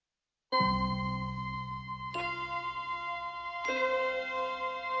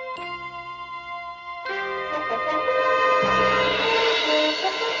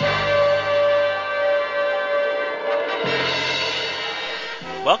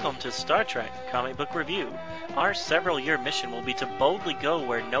Welcome to Star Trek Comic Book Review. Our several-year mission will be to boldly go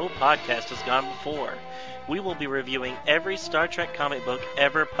where no podcast has gone before. We will be reviewing every Star Trek comic book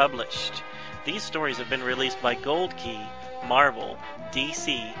ever published. These stories have been released by Gold Key, Marvel,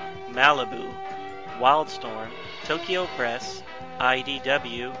 DC, Malibu, Wildstorm, Tokyo Press,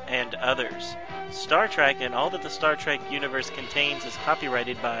 IDW, and others. Star Trek and all that the Star Trek universe contains is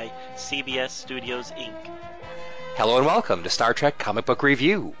copyrighted by CBS Studios, Inc. Hello and welcome to Star Trek Comic Book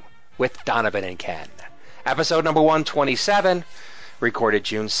Review with Donovan and Ken. Episode number 127, recorded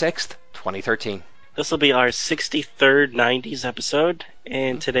June 6th, 2013. This will be our 63rd 90s episode,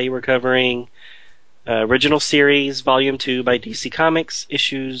 and today we're covering Original Series, Volume 2 by DC Comics,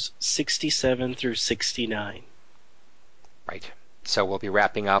 issues 67 through 69. Right. So we'll be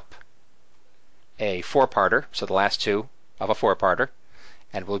wrapping up a four-parter, so the last two of a four-parter,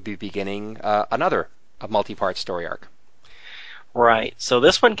 and we'll be beginning another multi-part story arc. Right. So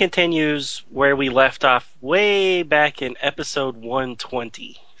this one continues where we left off way back in episode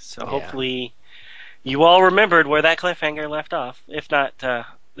 120. So hopefully you all remembered where that cliffhanger left off. If not,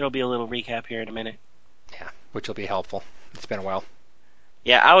 there'll be a little recap here in a minute. Yeah, which will be helpful. It's been a while.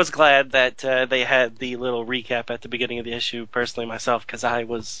 Yeah, I was glad that they had the little recap at the beginning of the issue, personally myself, because I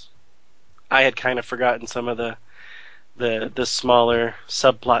had kind of forgotten some of the smaller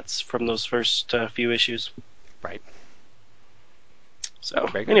subplots from those first few issues. Right. So,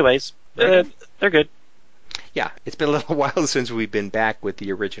 anyways, they're good. Yeah, it's been a little while since we've been back with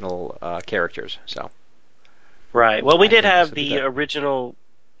the original characters. So. Right. Well, we did have the original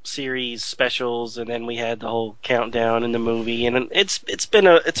series specials, and then we had the whole countdown in the movie, and it's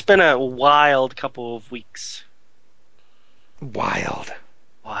been a wild couple of weeks. Wild.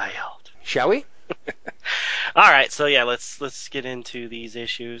 Shall we? All right, so yeah, let's get into these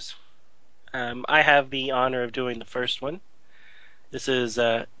issues. I have the honor of doing the first one. This is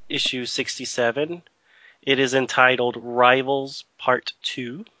issue 67. It is entitled Rivals Part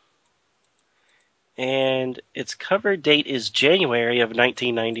 2. And its cover date is January of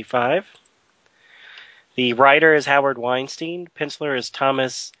 1995. The writer is Howard Weinstein. Penciler is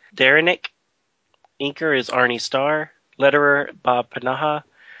Thomas Derenick. Inker is Arnie Starr. Letterer Bob Panaha.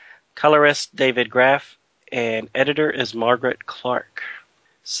 Colorist David Graff. And editor is Margaret Clark.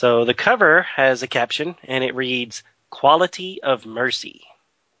 So the cover has a caption, and it reads, Quality of Mercy.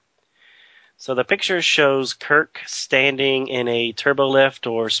 So the picture shows Kirk standing in a turbolift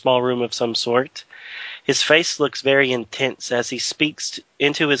or small room of some sort. His face looks very intense as he speaks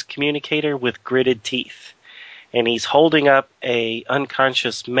into his communicator with gritted teeth. And he's holding up a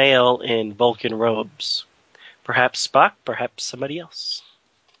unconscious male in Vulcan robes. Perhaps Spock, perhaps somebody else.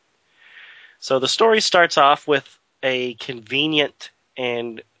 So the story starts off with a convenient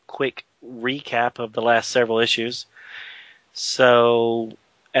and quick recap of the last several issues. So,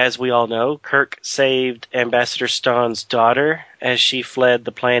 as we all know, Kirk saved Ambassador Stahn's daughter as she fled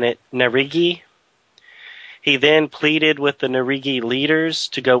the planet Narigi. He then pleaded with the Narigi leaders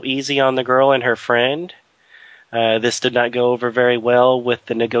to go easy on the girl and her friend. This did not go over very well with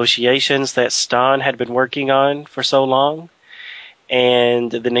the negotiations that Stahn had been working on for so long. And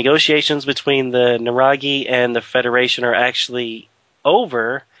the negotiations between the Naragi and the Federation are actually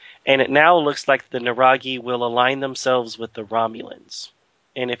over, and it now looks like the Naragi will align themselves with the Romulans.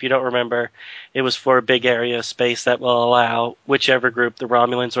 And if you don't remember, it was for a big area of space that will allow whichever group, the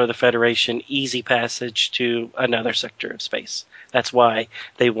Romulans or the Federation, easy passage to another sector of space. That's why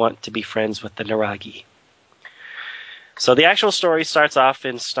they want to be friends with the Naragi. So the actual story starts off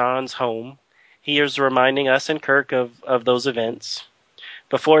in Stahn's home. He is reminding us and Kirk of those events.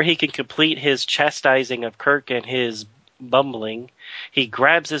 Before he can complete his chastising of Kirk and his bumbling, he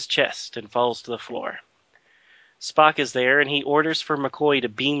grabs his chest and falls to the floor. Spock is there, and he orders for McCoy to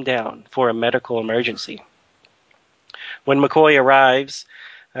beam down for a medical emergency. When McCoy arrives,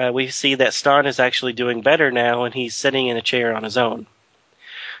 we see that Stahn is actually doing better now, and he's sitting in a chair on his own.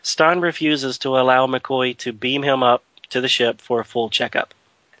 Stahn refuses to allow McCoy to beam him up to the ship for a full checkup.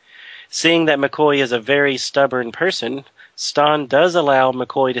 Seeing that McCoy is a very stubborn person, Stahn does allow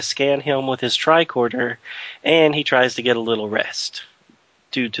McCoy to scan him with his tricorder, and he tries to get a little rest,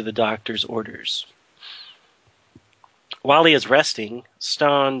 due to the doctor's orders. While he is resting,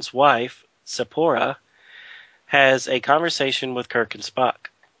 Stahn's wife, Sephora, has a conversation with Kirk and Spock.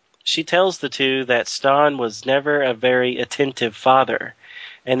 She tells the two that Stahn was never a very attentive father,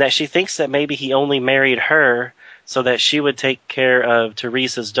 and that she thinks that maybe he only married her so that she would take care of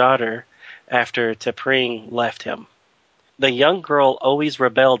Teresa's daughter after T'Pring left him. The young girl always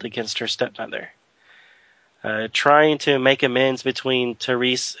rebelled against her stepmother. Trying to make amends between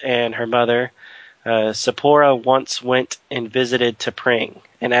Therese and her mother, Sephora once went and visited T'Pring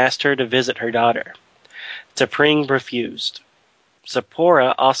and asked her to visit her daughter. T'Pring refused.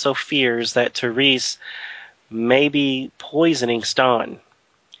 Sephora also fears that Therese may be poisoning Ston,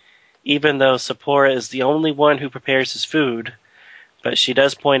 even though Sephora is the only one who prepares his food, but she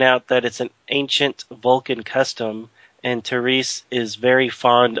does point out that it's an ancient Vulcan custom, and Therese is very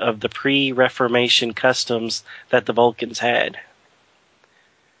fond of the pre-Reformation customs that the Vulcans had.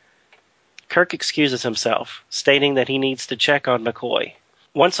 Kirk excuses himself, stating that he needs to check on McCoy.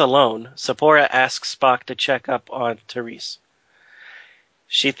 Once alone, Sephora asks Spock to check up on Therese.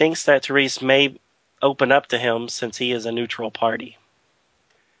 She thinks that Therese may open up to him since he is a neutral party.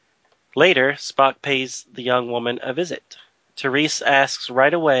 Later, Spock pays the young woman a visit. Therese asks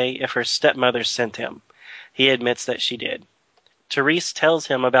right away if her stepmother sent him. He admits that she did. Therese tells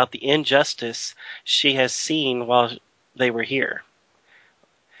him about the injustice she has seen while they were here,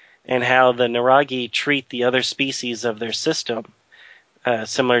 and how the Naragi treat the other species of their system,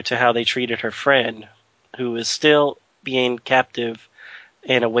 similar to how they treated her friend, who is still being captive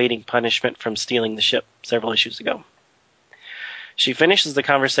and awaiting punishment from stealing the ship several issues ago. She finishes the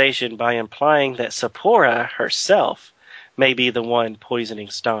conversation by implying that Sephora herself may be the one poisoning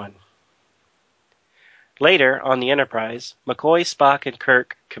Ston. Later, on the Enterprise, McCoy, Spock, and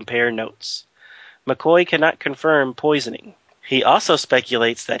Kirk compare notes. McCoy cannot confirm poisoning. He also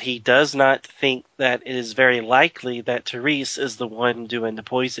speculates that he does not think that it is very likely that Therese is the one doing the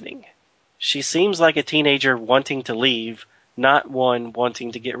poisoning. She seems like a teenager wanting to leave, not one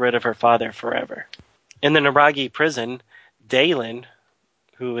wanting to get rid of her father forever. In the Naragi prison, Dalen,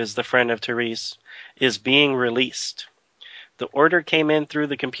 who is the friend of Therese, is being released. The order came in through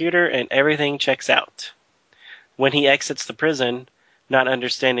the computer and everything checks out. When he exits the prison, not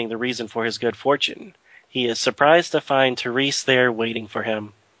understanding the reason for his good fortune, he is surprised to find Therese there waiting for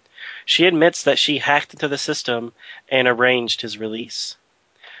him. She admits that she hacked into the system and arranged his release.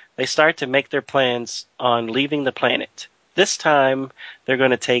 They start to make their plans on leaving the planet. This time, they're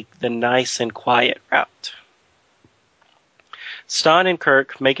going to take the nice and quiet route. Ston and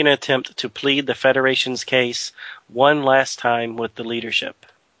Kirk make an attempt to plead the Federation's case one last time with the leadership.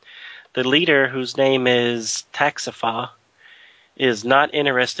 The leader, whose name is Taxifa, is not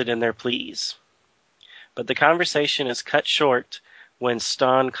interested in their pleas. But the conversation is cut short when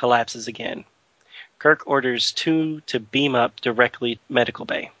Ston collapses again. Kirk orders two to beam up directly to Medical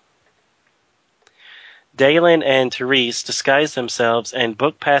Bay. Dalen and Therese disguise themselves and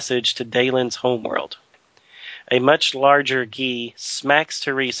book passage to Dalen's homeworld. A much larger Gi smacks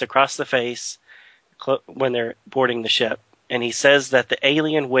Therese across the face when they're boarding the ship, and he says that the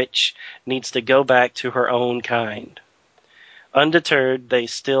alien witch needs to go back to her own kind. Undeterred, they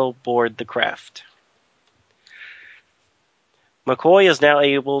still board the craft. McCoy is now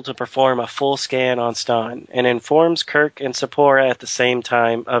able to perform a full scan on Ston and informs Kirk and Sephora at the same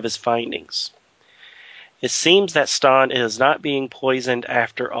time of his findings. It seems that Ston is not being poisoned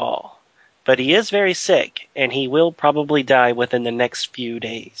after all, but he is very sick, and he will probably die within the next few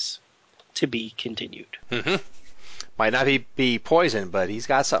days. To be continued. Mm-hmm. Might not be poison, but he's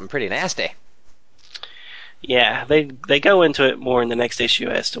got something pretty nasty. Yeah, they go into it more in the next issue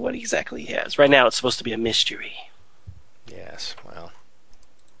as to what exactly he has. Right now, it's supposed to be a mystery. Yes, well.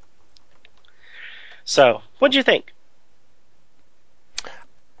 So, what'd you think?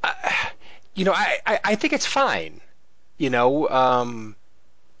 I think it's fine.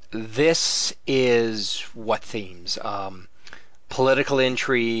 This is what themes? Political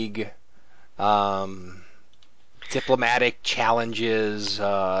intrigue, diplomatic challenges,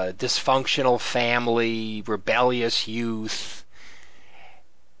 dysfunctional family, rebellious youth.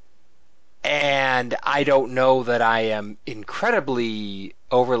 And I don't know that I am incredibly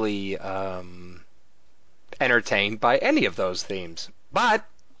overly entertained by any of those themes. But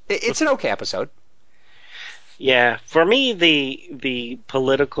it's an okay episode. Yeah, for me, the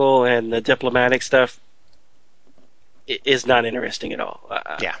political and the diplomatic stuff is not interesting at all.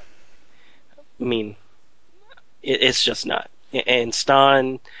 Yeah. I mean, it's just not. And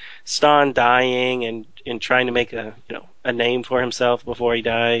Ston dying and trying to make a name for himself before he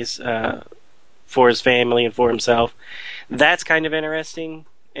dies, for his family and for himself. That's kind of interesting.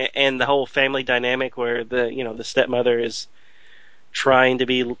 And the whole family dynamic where the stepmother is trying to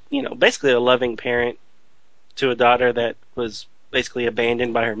be, basically a loving parent to a daughter that was basically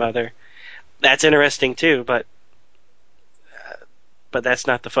abandoned by her mother. That's interesting too, but that's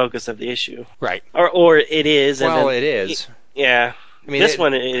not the focus of the issue. Right. Or it is. Well, And then, it is. Yeah. I mean, This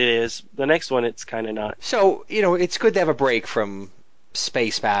one it is. The next one it's kind of not. So, it's good to have a break from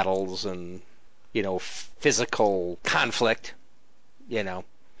space battles and, physical conflict, you know.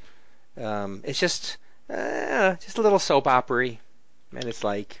 It's just a little soap opera-y, and it's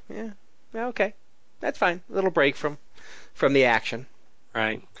like, yeah, okay, that's fine. A little break from the action.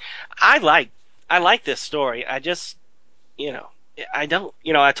 Right. I like I like this story. I just, you know, I don't,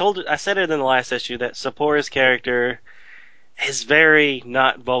 I said it in the last issue that Sephora's character is very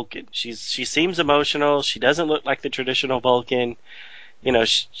not Vulcan. She seems emotional. She doesn't look like the traditional Vulcan.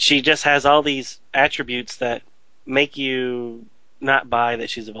 She just has all these attributes that make you not buy that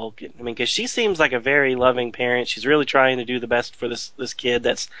she's a Vulcan. I mean, because she seems like a very loving parent. She's really trying to do the best for this kid.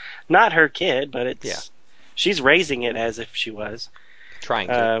 That's not her kid, but Yeah, she's raising it as if she was. trying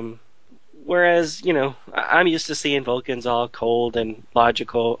to. Um, Whereas, I'm used to seeing Vulcans all cold and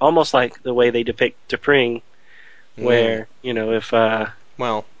logical, almost like the way they depict T'Pring, Mm, where, if, well,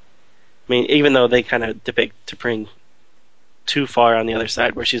 I mean, even though they kind of depict T'Pring too far on the other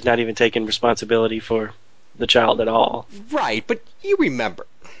side, where she's not even taking responsibility for the child at all. right, but you remember.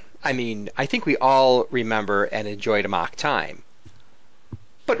 I mean, I think we all remember and enjoyed Amok Time.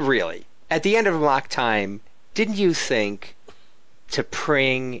 But really, at the end of Amok Time, didn't you think to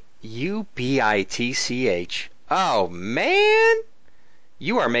Pring Ubitch? Oh man,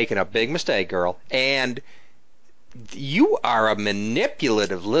 you are making a big mistake, girl. And you are a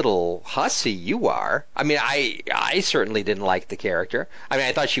manipulative little hussy. You are. I mean, I certainly didn't like the character. I mean,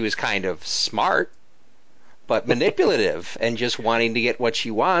 I thought she was kind of smart, but manipulative and just wanting to get what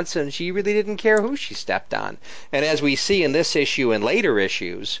she wants, and she really didn't care who she stepped on. And as we see in this issue and later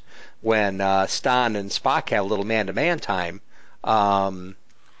issues, when Stan and Spock have a little man-to-man time, um,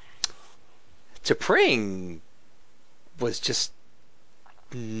 T'Pring was just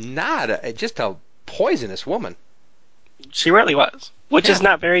a poisonous woman. She really was, which is Yeah.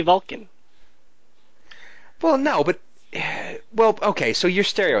 not very Vulcan. Well, no, but well, okay. So you're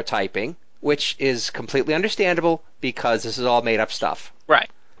stereotyping, which is completely understandable because this is all made up stuff. Right.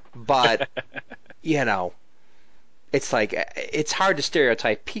 But you know, it's like it's hard to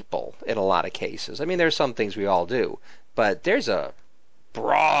stereotype people in a lot of cases. I mean, there's some things we all do, but there's a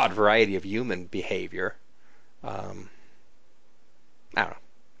broad variety of human behavior. Um, I don't know.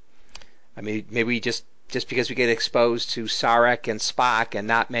 I mean, maybe just because we get exposed to Sarek and Spock and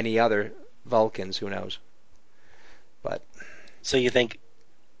not many other Vulcans, who knows? But So you think,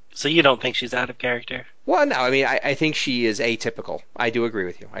 so you don't think she's out of character? well, no, I mean, I think she is atypical. I do agree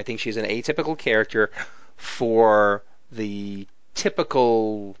with you. I think she's an atypical character for the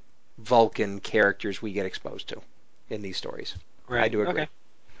typical Vulcan characters we get exposed to in these stories. I Right. do agree. Okay.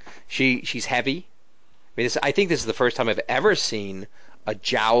 She's heavy. I think this is the first time I've ever seen a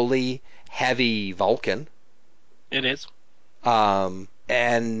jowly, heavy Vulcan. It is. And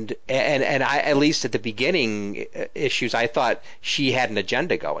I, at least at the beginning issues, I thought she had an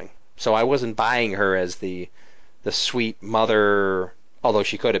agenda going. So I wasn't buying her as the sweet mother, although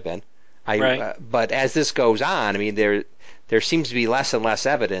she could have been. Right. But as this goes on, I mean, there seems to be less and less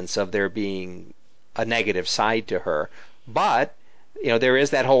evidence of there being a negative side to her. But there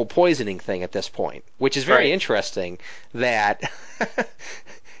is that whole poisoning thing at this point, which is very Right. interesting. That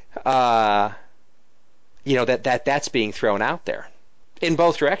uh, that's being thrown out there in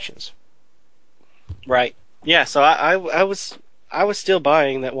both directions. Right. Yeah. So I was still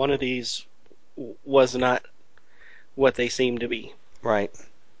buying that one of these was not what they seem to be. Right.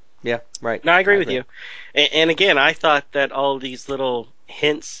 Yeah. Right. No, I I agree with agree. you. And again, I thought that all these little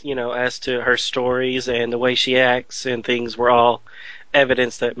hints, as to her stories and the way she acts and things were all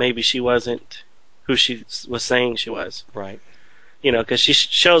evidence that maybe she wasn't who she was saying she was. Right. Because she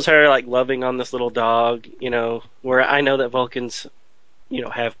shows her like loving on this little dog, where I know that Vulcans,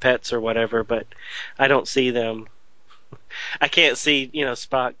 have pets or whatever, but I don't see them. I can't see,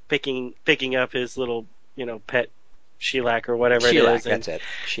 Spock picking up his little, pet Shellac or whatever it Shellac. is, That's it.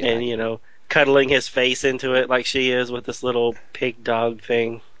 and Shellac. cuddling his face into it like she is with this little pig dog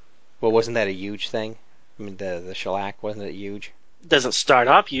thing. Well, wasn't that a huge thing? I mean, the shellac wasn't it huge? Doesn't start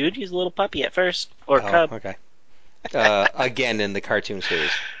off huge. He's a little puppy at first, or Oh, cub, okay. Again in the cartoon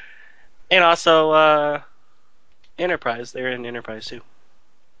series. and also Enterprise. They're in Enterprise too.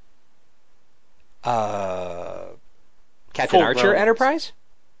 Uh, Captain Full Archer grown ones. Enterprise?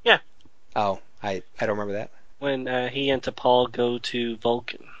 Yeah, Oh, I don't remember that. when he and T'Pol go to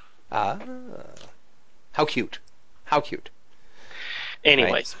Vulcan. Ah, how cute. How cute. Right.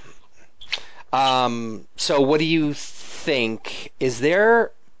 Anyways, So what do you think? Is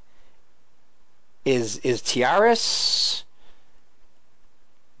Tiaris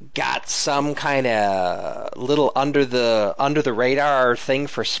got some kind of little under the radar thing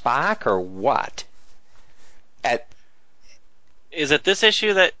for Spock or what? At is it this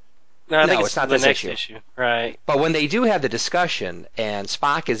issue that No, I think No, it's it's not the this next issue. issue. Right. But when they do have the discussion and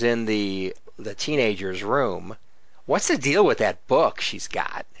Spock is in the teenager's room, what's the deal with that book she's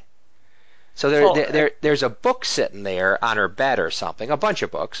got? So Well, there's a book sitting there on her bed or something, a bunch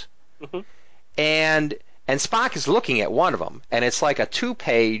of books, mhm. and Spock is looking at one of them, and it's like a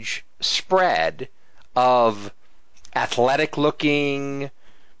 2-page spread of athletic-looking,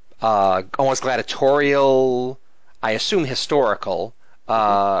 almost gladiatorial, I assume historical, Mhm.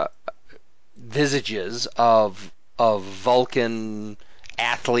 uh, visages of Vulcan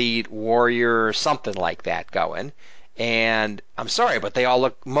athlete, warrior, something like that going. And I'm sorry, but they all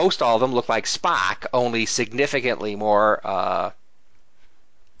look, most all of them look like Spock, only significantly more,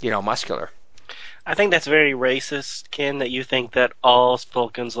 muscular. I think that's very racist, Ken, that you think that all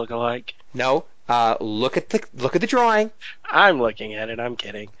Vulcans look alike. No, look at the drawing. I'm looking at it. I'm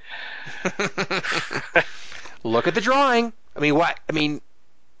kidding. Look at the drawing. I mean, what? I mean,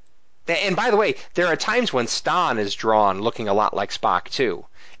 and by the way, there are times when Stan is drawn looking a lot like Spock too.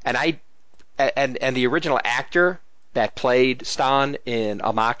 And and the original actor that played Stan in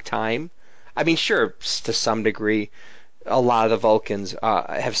Amok Time, I mean, sure, to some degree, a lot of the Vulcans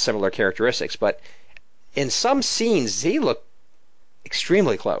have similar characteristics, but in some scenes they look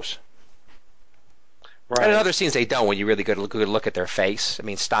extremely close. And in Right. other scenes they don't. When you really good look at their face, I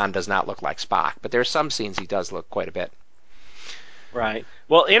mean, Stan does not look like Spock, but there are some scenes he does look quite a bit. Right.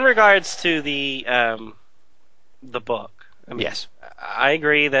 Well, in regards to the book, I mean, Yes. I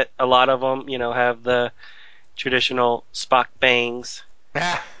agree that a lot of them, have the traditional Spock bangs,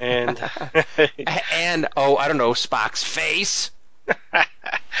 and And oh, I don't know, Spock's face.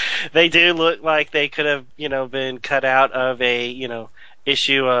 they do look like they could have, been cut out of a,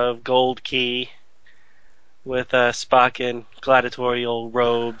 issue of Gold Key with Spock in gladiatorial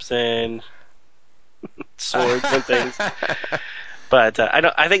robes and swords and things. But I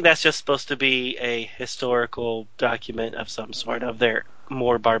don't. I think that's just supposed to be a historical document of some sort of their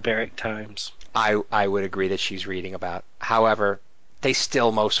more barbaric times. I would agree that she's reading about. However, they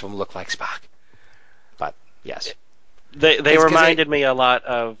still most of them look like Spock. But yes, They because reminded me a lot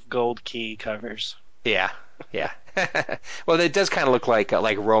of Gold Key covers. yeah, yeah. Well, it does kind of look like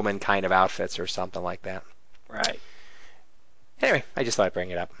Roman kind of outfits or something like that. Right. Anyway, I just thought I'd bring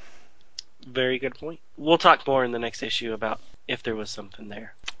it up. Very good point. We'll talk more in the next issue about if there was something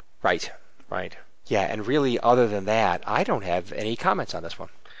there. Right, right. Yeah, and really, other than that, I don't have any comments on this one,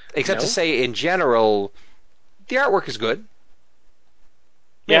 except to No. say, in general, the artwork is good.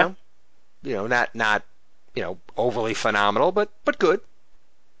 You Yeah. know, not overly phenomenal, but good.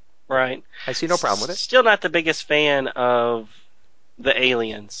 Right. I see no problem with it. Still not the biggest fan of the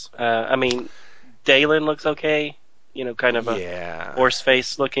aliens. I mean, Dalen looks okay. Kind of a Yeah, horse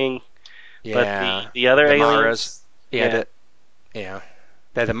face looking, but the yeah. the other The Maras, aliens, yeah, yeah.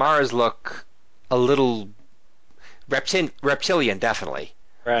 yeah. The Maras look a little reptilian, definitely,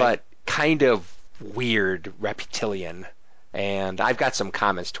 Right. but kind of weird reptilian. And I've got some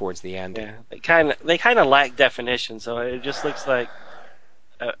comments towards the end. Yeah, they kind of lack definition, so it just looks like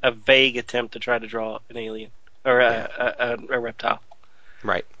a vague attempt to try to draw an alien or Yeah, a reptile.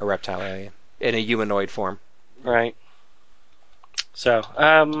 right. A reptile alien in a humanoid form. Right. So,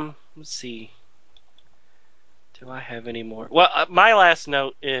 let's see. Do I have any more? Well, my last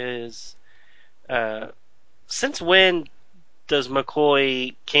note is, uh, since when does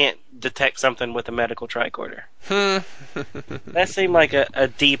McCoy can't detect something with a medical tricorder? Hmm. That seemed like a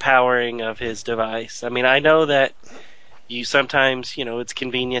depowering of his device. I mean, I know that you sometimes, it's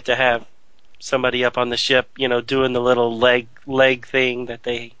convenient to have somebody up on the ship, doing the little leg thing that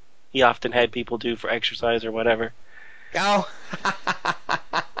he often had people do for exercise or whatever, Oh.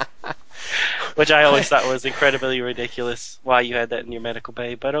 which I always thought was incredibly ridiculous. Why you had that in your medical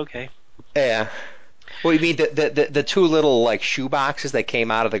bay, but okay. Yeah. Well, you mean the two little like shoe boxes that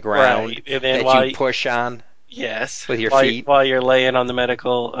came out of the ground Right, and then that you push on yes, with your while feet? while you're laying on the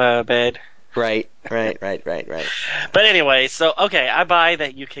medical bed. Right, right, right, right, right. But anyway, so okay, I buy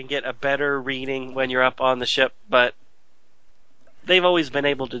that you can get a better reading when you're up on the ship, but they've always been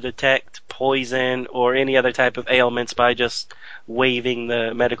able to detect poison or any other type of ailments by just waving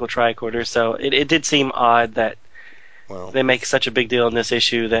the medical tricorder. So it did seem odd that Well, they make such a big deal in this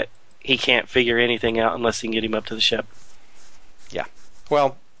issue that he can't figure anything out unless he can get him up to the ship. yeah.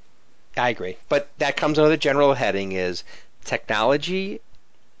 Well, I agree. But that comes under the general heading is technology,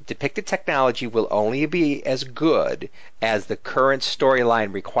 depicted technology will only be as good as the current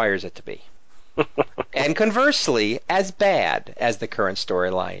storyline requires it to be. And conversely, as bad as the current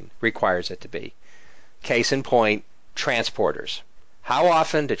storyline requires it to be. Case in point, transporters. How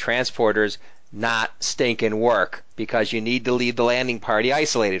often do transporters not stinking work, because you need to leave the landing party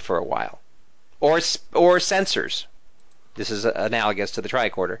isolated for a while. Or sensors. This is analogous to the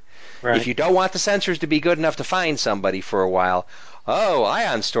tricorder. Right. If you don't want the sensors to be good enough to find somebody for a while,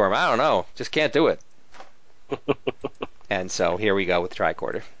 ion storm, I don't know, just can't do it. And so here we go with the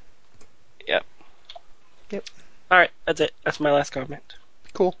tricorder. Yep. Yep. All right, that's it. That's my last comment.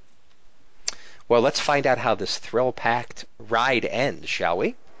 Cool. Well, let's find out how this thrill-packed ride ends, shall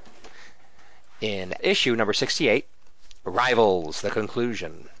we? In issue number 68, Rivals, the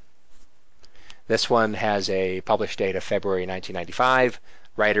Conclusion. This one has a published date of February 1995.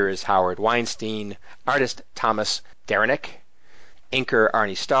 Writer is Howard Weinstein. Artist Thomas Derenick. Inker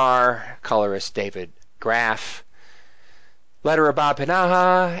Arnie Starr. Colorist David Graff. Letterer Bob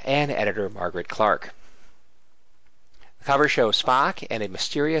Pinaha. And editor Margaret Clark. The cover shows Spock and a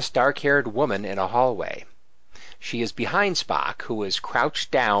mysterious dark-haired woman in a hallway. She is behind Spock, who is crouched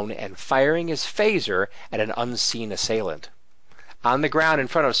down and firing his phaser at an unseen assailant. On the ground in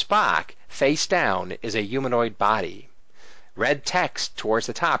front of Spock, face down, is a humanoid body. Red text towards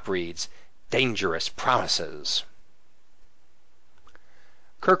the top reads, "Dangerous Promises."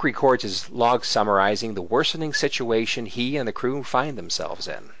 Kirk records his log summarizing the worsening situation he and the crew find themselves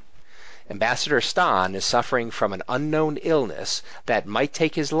in. Ambassador Stan is suffering from an unknown illness that might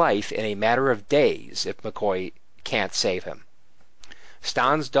take his life in a matter of days if McCoy can't save him.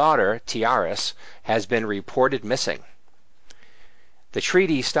 Stan's daughter, Tiaris, has been reported missing. The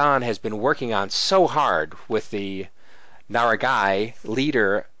treaty Stan has been working on so hard with the Naragai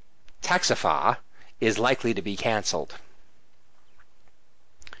leader Taxafa is likely to be canceled.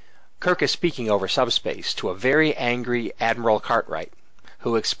 Kirk is speaking over subspace to a very angry Admiral Cartwright,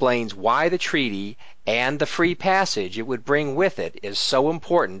 who explains why the treaty and the free passage it would bring with it is so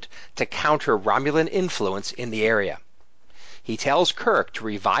important to counter Romulan influence in the area. He tells Kirk to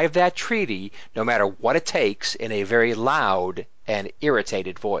revive that treaty no matter what it takes in a very loud and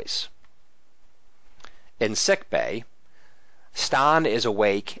irritated voice. In sickbay, Stan is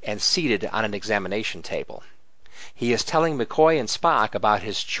awake and seated on an examination table. He is telling McCoy and Spock about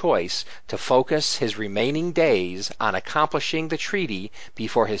his choice to focus his remaining days on accomplishing the treaty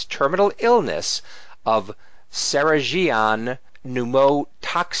before his terminal illness of Sarajean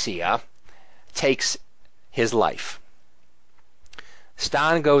pneumotoxia takes his life.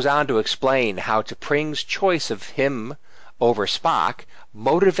 Stan goes on to explain how T'Pring's choice of him over Spock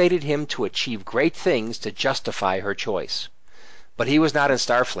motivated him to achieve great things to justify her choice. But he was not in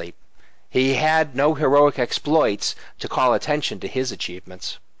Starfleet. He had no heroic exploits to call attention to his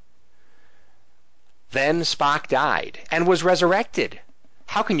achievements. Then Spock died and was resurrected.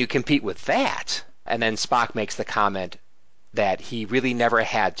 How can you compete with that? And then Spock makes the comment that he really never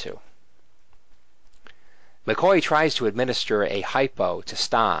had to. McCoy tries to administer a hypo to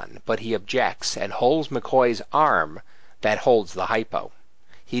Stan, but he objects and holds McCoy's arm that holds the hypo.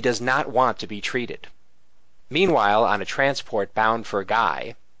 He does not want to be treated. Meanwhile, on a transport bound for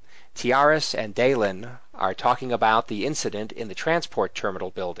Guy, Tiaris and Dalen are talking about the incident in the transport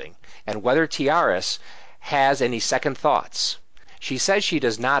terminal building and whether Tiaris has any second thoughts. She says she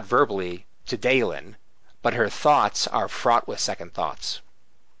does not verbally to Dalen, but her thoughts are fraught with second thoughts.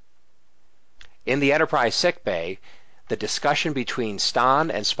 In the Enterprise sickbay, the discussion between Stan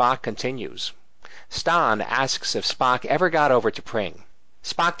and Spock continues. Stan asks if Spock ever got over T'Pring.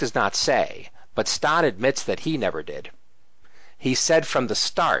 Spock does not say, but Stan admits that he never did. He said from the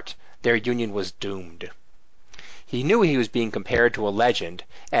start their union was doomed. He knew he was being compared to a legend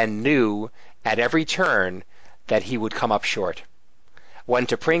and knew at every turn that he would come up short. When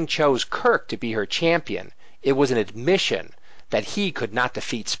T'Pring chose Kirk to be her champion, it was an admission that he could not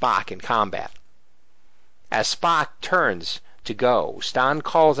defeat Spock in combat. As Spock turns to go, Stan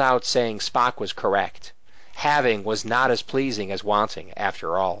calls out saying Spock was correct. Having was not as pleasing as wanting,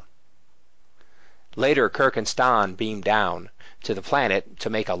 after all. Later, Kirk and Stan beam down to the planet to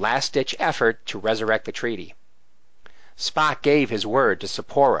make a last-ditch effort to resurrect the treaty. Spock gave his word to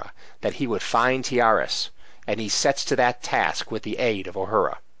S'Pora that he would find Tiaris, and he sets to that task with the aid of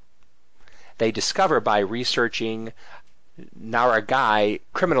Uhura. They discover by researching Naragai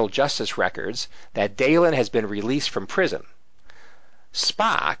criminal justice records that Dalen has been released from prison.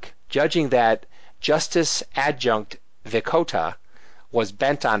 Spock, judging that Justice Adjunct Vikota was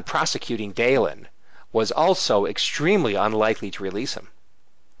bent on prosecuting Dalen, was also extremely unlikely to release him.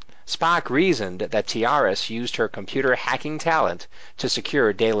 Spock reasoned that Tiaris used her computer hacking talent to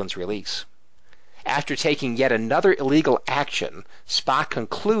secure Dalen's release. After taking yet another illegal action, Spock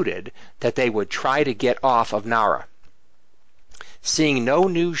concluded that they would try to get off of Nara. Seeing no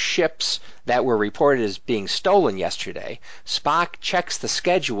new ships that were reported as being stolen yesterday, Spock checks the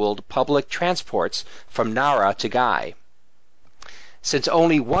scheduled public transports from Nara to Guy. Since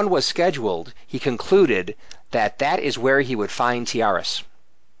only one was scheduled, he concluded that that is where he would find Tiaris.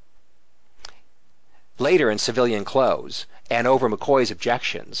 Later in civilian clothes, and over McCoy's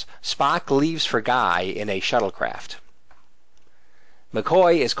objections, Spock leaves for Guy in a shuttlecraft.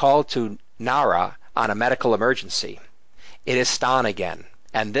 McCoy is called to Nara on a medical emergency. It is Stan again,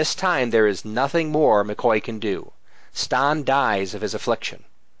 and this time there is nothing more McCoy can do. Stan dies of his affliction.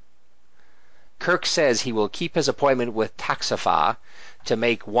 Kirk says he will keep his appointment with Taxafa to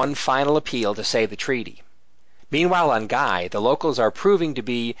make one final appeal to save the treaty. Meanwhile on Guy, the locals are proving to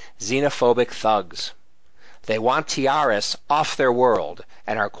be xenophobic thugs. They want Tiaris off their world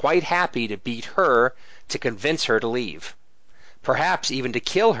and are quite happy to beat her to convince her to leave. Perhaps even to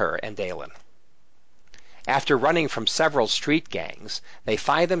kill her and Dalen. After running from several street gangs, they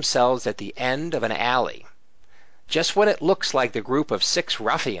find themselves at the end of an alley. Just when it looks like the group of 6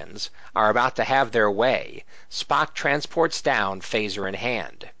 ruffians are about to have their way, Spock transports down, phaser in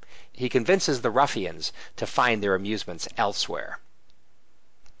hand. He convinces the ruffians to find their amusements elsewhere.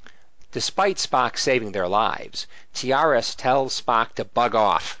 Despite Spock saving their lives, Tiaris tells Spock to bug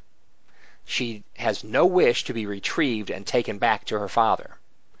off. She has no wish to be retrieved and taken back to her father.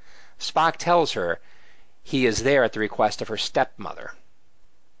 Spock tells her he is there at the request of her stepmother.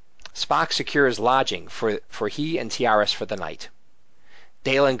 Spock secures lodging for he and Tiaris for the night.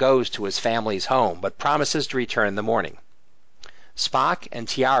 Dalen goes to his family's home, but promises to return in the morning. Spock and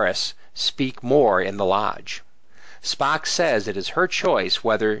Tiaris speak more in the lodge. Spock says it is her choice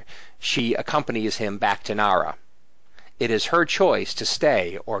whether she accompanies him back to Nara. It is her choice to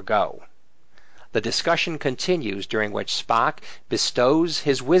stay or go. The discussion continues, during which Spock bestows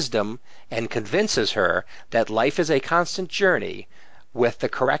his wisdom and convinces her that life is a constant journey, with the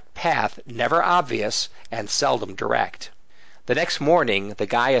correct path never obvious and seldom direct. The next morning, the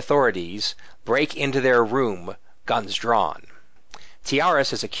Guy authorities break into their room, guns drawn.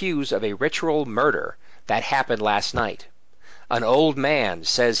 Tiaris is accused of a ritual murder that happened last night. An old man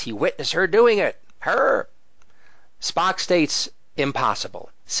says he witnessed her doing it. Her! Spock states impossible,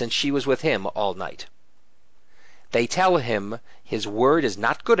 since she was with him all night. They tell him his word is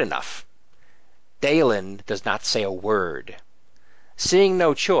not good enough. Dalen does not say a word. Seeing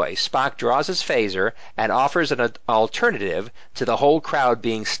no choice, Spock draws his phaser and offers an alternative to the whole crowd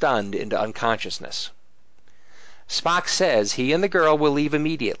being stunned into unconsciousness. Spock says he and the girl will leave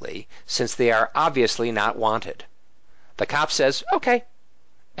immediately, since they are obviously not wanted. The cop says, okay,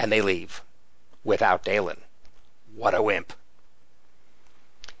 and they leave. Without Dalen. What a wimp.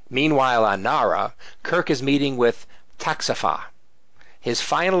 Meanwhile on Nara, Kirk is meeting with Taxafa. His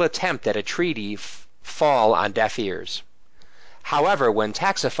final attempt at a treaty fall on deaf ears. However, when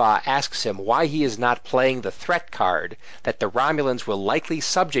Taxafa asks him why he is not playing the threat card that the Romulans will likely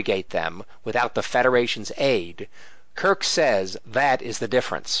subjugate them without the Federation's aid, Kirk says that is the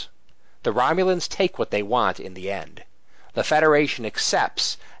difference. The Romulans take what they want in the end. The Federation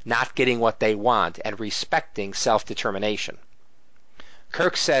accepts not getting what they want and respecting self-determination.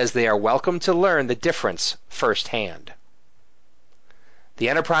 Kirk says they are welcome to learn the difference firsthand. The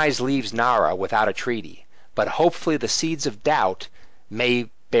Enterprise leaves Nara without a treaty, but hopefully the seeds of doubt may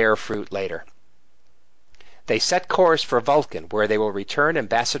bear fruit later. They set course for Vulcan, where they will return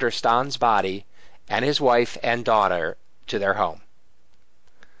Ambassador Stan's body and his wife and daughter to their home.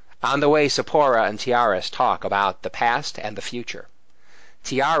 On the way, Sephora and Tiaris talk about the past and the future.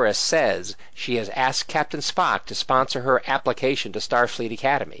 Tiaris says she has asked Captain Spock to sponsor her application to Starfleet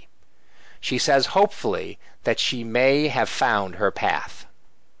Academy. She says hopefully that she may have found her path.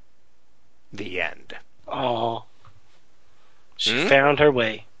 The end. Oh, she found her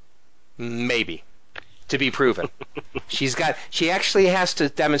way. Maybe. To be proven. She actually has to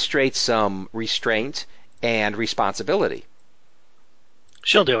demonstrate some restraint and responsibility.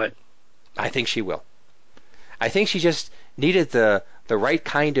 She'll do it. I think she will. I think she just needed the right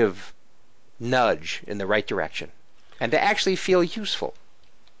kind of nudge in the right direction. And to actually feel useful.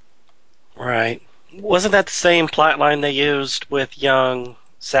 Right. Wasn't that the same plotline they used with young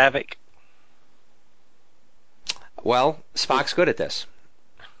Savick? Well, Spock's good at this.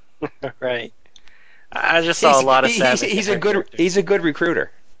 Right. I just saw a lot of Savick. He's a good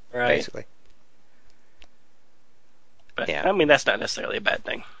recruiter, right. Basically. But yeah. I mean, that's not necessarily a bad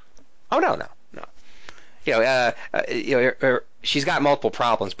thing. Oh no. She's got multiple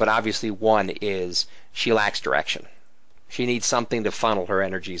problems, but obviously one is she lacks direction. She needs something to funnel her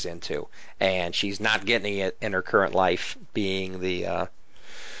energies into, and she's not getting it in her current life, being the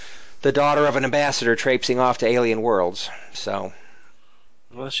daughter of an ambassador traipsing off to alien worlds. So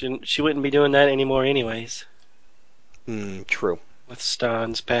Well, she wouldn't be doing that anymore, anyways, True. with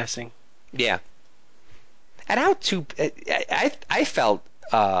Stan's passing. Yeah. And how too I felt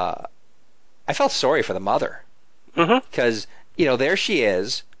I felt sorry for the mother Mm-hmm. because there she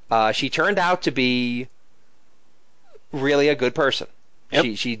is. She turned out to be really a good person.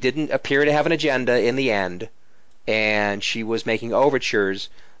 Yep. She didn't appear to have an agenda in the end, and she was making overtures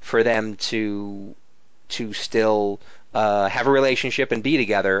for them to still have a relationship and be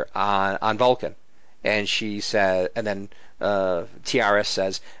together on Vulcan. And she said, and then Tiaras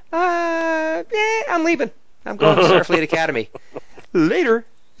says, I'm leaving. I'm going to Starfleet Academy later.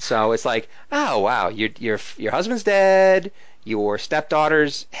 So it's like, oh wow, your husband's dead, your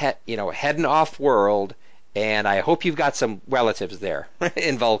stepdaughter's heading off world, and I hope you've got some relatives there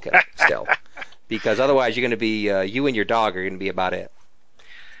in Vulcan still, because otherwise you're going to be you and your dog are going to be about it.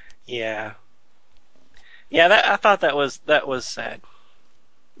 Yeah. Yeah, I thought that was sad,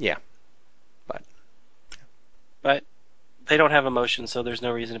 Yeah, but but they don't have emotions, so there's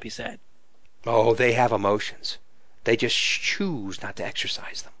no reason to be sad. oh, they have emotions. They just choose not to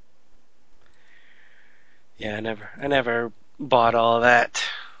exercise them. Yeah, I never bought all of that.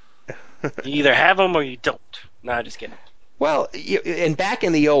 You either have them or you don't. No, just kidding. Well, and back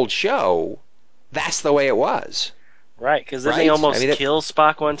in the old show, that's the way it was, Right, because then they right? I almost mean, kill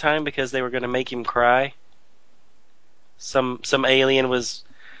Spock one time because they were going to make him cry. Some alien was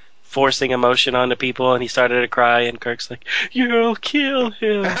forcing emotion onto people, and he started to cry, and Kirk's like, "You'll kill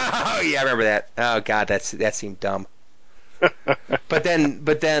him." oh yeah, I remember that. Oh god, that seemed dumb. But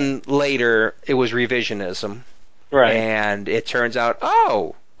then later it was revisionism, Right. and it turns out,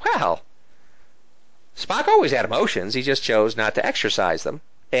 oh well, Spock always had emotions. He just chose not to exercise them.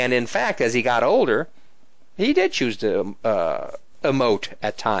 And in fact, as he got older, he did choose to emote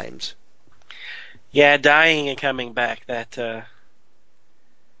at times. Yeah, dying and coming back, that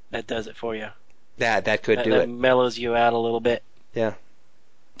does it for you. That could That do that it. mellows you out a little bit. Yeah.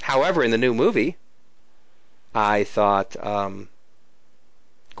 However, in the new movie, I thought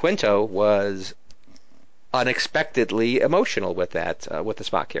Quinto was unexpectedly emotional with that with the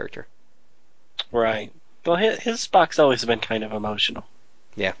Spock character. Right. Well, his Spock's always been kind of emotional.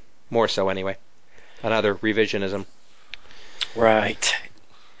 Yeah, more so anyway. Another revisionism. Right.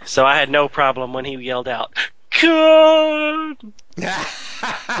 So I had no problem when he yelled out, "God!"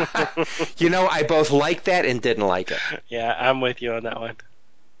 I both liked that and didn't like it. Yeah, I'm with you on that one.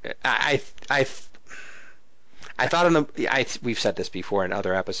 I I I thought we've said this before in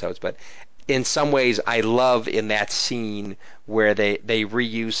other episodes, but in some ways I love in that scene where they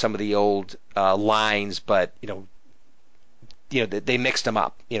reuse some of the old lines, but they mixed them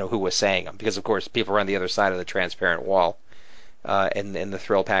up. Who was saying them because of course people were on the other side of the transparent wall in the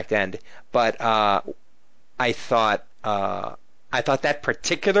thrill packed end. But I thought that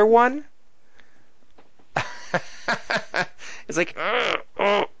particular one. It's like,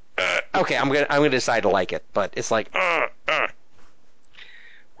 okay, I'm gonna decide to like it, but it's like,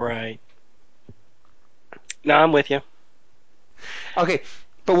 Right. No, I'm with you. okay,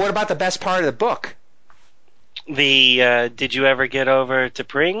 but what about the best part of the book? Did you ever get over to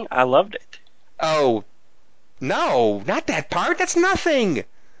Pring? I loved it. Oh no, not that part. That's nothing.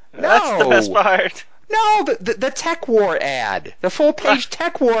 That's the best No, part. no, the Tech War ad, the full page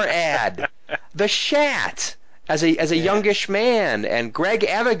Tech War ad, the Shat as a Yeah. youngish man, and Greg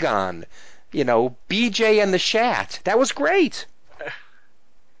Evigan, BJ and the Shat. That was great.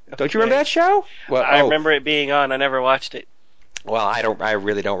 Don't you remember Okay. that show? Well, I remember it being on. I never watched it. well, I don't. I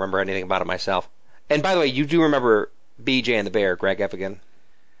really don't remember anything about it myself. And by the way, you do remember BJ and the Bear, Greg Evigan,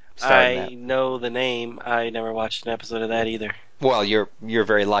 starring that. I know the name. I never watched an episode of that either. Well, you're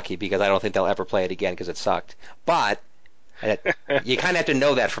very lucky because I don't think they'll ever play it again because it sucked. But you kind of have to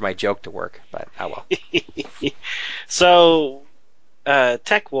know that for my joke to work. But oh well. So,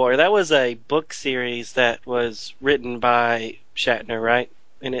 Tech War, that was a book series that was written by Shatner, right?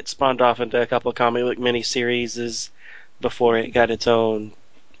 And it spawned off into a couple of comic book miniseries before it got its own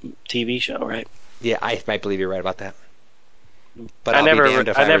TV show, right? Yeah, I might believe you're right about that. But I I'll be never, damned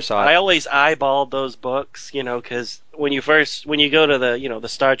if I I ever never, saw it. I always eyeballed those books, because when you go to the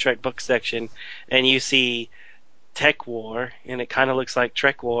Star Trek book section and you see Tech War and it kind of looks like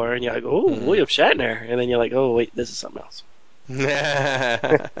Trek War and you're like, oh, Hmm. William Shatner, and then you're like, oh wait, this is something else. I'll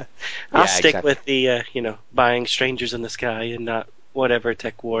Yeah, stick exactly. with the buying Strangers in the Sky and not whatever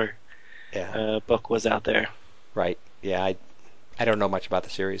Tech War Yeah, book was out there. right. Yeah, I don't know much about the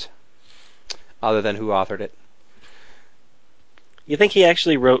series other than who authored it. You think he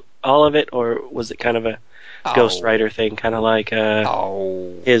actually wrote all of it, or was it kind of a Oh, ghostwriter thing, kind of like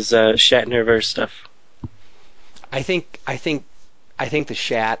oh. his Shatnerverse stuff? I think I think the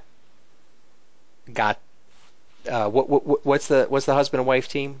Shat got what's the husband and wife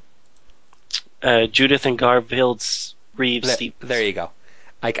team? Judith and Garfield's Reeves There Stevens. you go.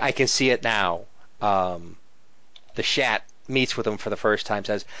 I can see it now. The Shat meets with him for the first time,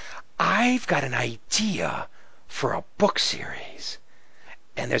 says, "I've got an idea for a book series,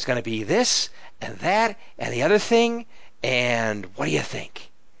 and there's going to be this and that and the other thing, and what do you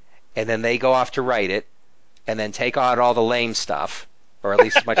think?" And then they go off to write it, and then take out all the lame stuff, or at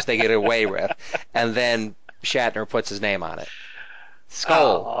least as much as they get away with, and then Shatner puts his name on it.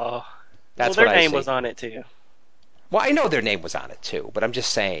 Skull. Oh, well, That's their what I name see. was on it too. Well, I know their name was on it too, but I'm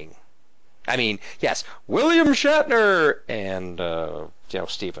just saying. I mean, yes, William Shatner and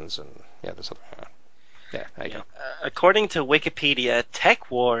Stevens and this other. Yeah, there you Yeah. go. According to Wikipedia, Tech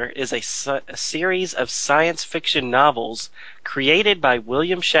War is a series of science fiction novels created by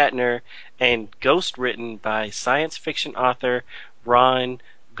William Shatner and ghost-written by science fiction author Ron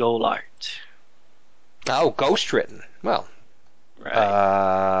Golart. Oh, ghost written. Well, Right.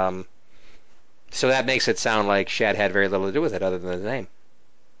 um, so that makes it sound like Shat had very little to do with it other than his name.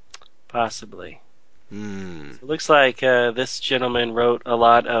 Possibly. Hmm. So it looks like this gentleman wrote a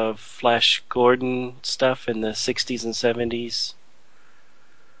lot of Flash Gordon stuff in the 60s and 70s.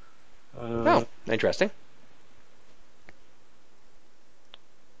 Oh, interesting.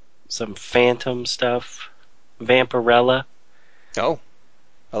 Some Phantom stuff. Vampirella. Oh,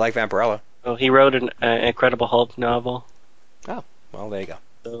 I like Vampirella. Oh, he wrote an Incredible Hulk novel. Oh, well, there you go.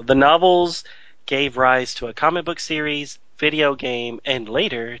 So the novels gave rise to a comic book series, video game, and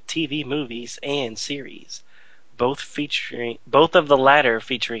later TV movies and series, both of the latter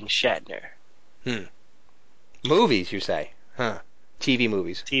featuring Shatner. Hmm. Movies, you say? Huh. TV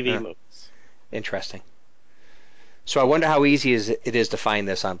movies. TV Huh. movies. Interesting. So I wonder how easy it is to find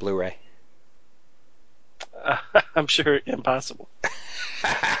this on Blu-ray. I'm sure impossible.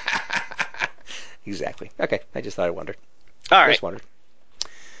 Exactly. Okay, I just thought I wondered. All right. Just wondered.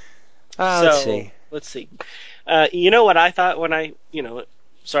 Let's So see. let's see. You know what I thought when I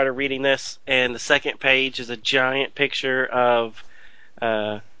started reading this, and the second page is a giant picture of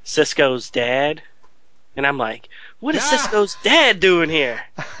Cisco's dad, and I'm like, what is Ah! Cisco's dad doing here?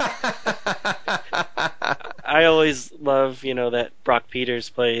 I always love, that Brock Peters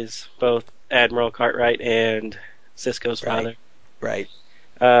plays both Admiral Cartwright and Cisco's Right, father. right.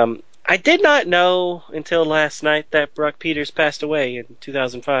 I did not know until last night that Brock Peters passed away in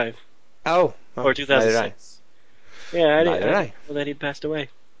 2005 Oh, well, or neither did I. 2006. Yeah, Neither I did didn't I. know that he'd passed away.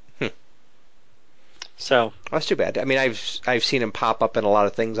 Hmm. So, Well, that's too bad. I mean, I've seen him pop up in a lot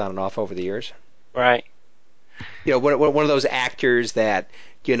of things on and off over the years. right. One of those actors that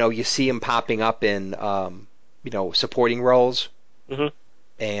you see him popping up in supporting roles Hmm.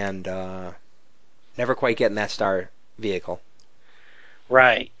 and never quite getting that star vehicle.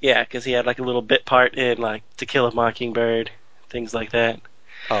 Right. Yeah, because he had like a little bit part in like To Kill a Mockingbird, things like that.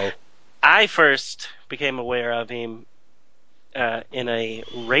 Oh. I first became aware of him in a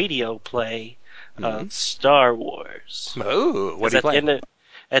radio play Hmm. of Star Wars. Oh, what Because did he play?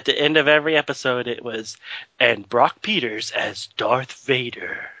 at the end of every episode, it was, and Brock Peters as Darth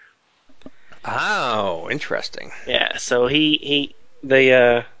Vader. Oh, interesting. Yeah, so they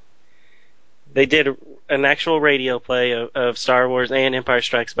did an actual radio play of Star Wars and Empire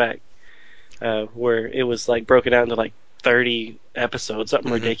Strikes Back, where it was like broken out into like 30 episodes, something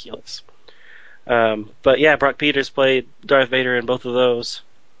Hmm. ridiculous. But yeah, Brock Peters played Darth Vader in both of those,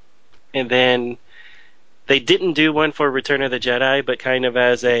 and then they didn't do one for Return of the Jedi, but kind of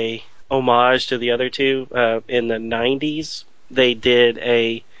as a homage to the other two. In the '90s, they did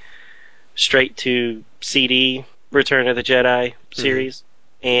a straight to CD Return of the Jedi Hmm. series,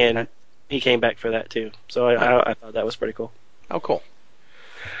 and Okay. he came back for that too. So Oh. I thought that was pretty cool. Oh, cool.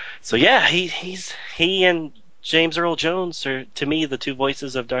 So yeah, he and James Earl Jones are to me the two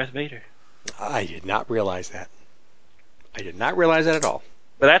voices of Darth Vader. I did not realize that. I did not realize that at all.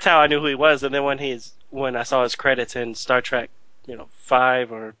 But that's how I knew who he was. And then when I saw his credits in Star Trek,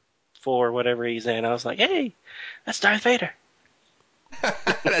 5 or 4, whatever he's in, I was like, hey, that's Darth Vader.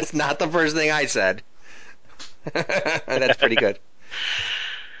 That's not the first thing I said. That's pretty good.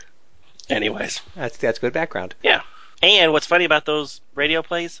 Anyways, That's good background. yeah. And what's funny about those radio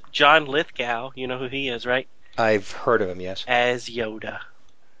plays, John Lithgow, you know who he is, right? I've heard of him, yes. As Yoda.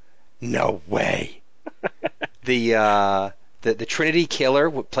 No way. The the Trinity Killer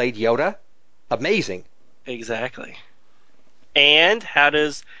played Yoda. Amazing. Exactly. And how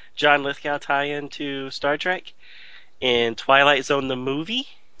does John Lithgow tie into Star Trek? In Twilight Zone the movie,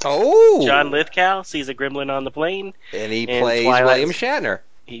 John Oh, Lithgow sees a gremlin on the plane. and he In plays Twilight, William Shatner.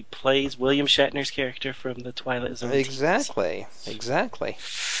 He plays William Shatner's character from the Twilight Zone TV Exactly.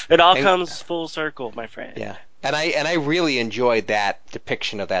 It all And, comes full circle, my friend. yeah, and I really enjoyed that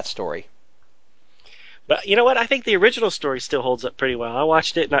depiction of that story. But you know what? I think the original story still holds up pretty well. I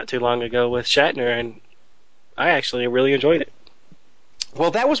watched it not too long ago with Shatner, and I actually really enjoyed it.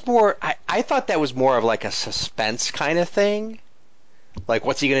 Well, that was more. I thought that was more of like a suspense kind of thing. Like,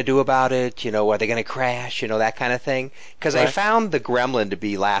 what's he going to do about it? You know, are they going to crash? You know, that kind of thing. Because I Right. found the gremlin to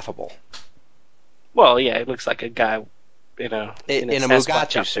be laughable Well, yeah, it looks like a guy, in a in a Sasquatch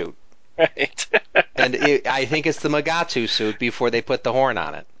Mugatu outfit, suit. right? And I think it's the Mugatu suit before they put the horn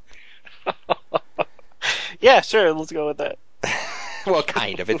on it. Yeah, sure. Let's go with that. Well,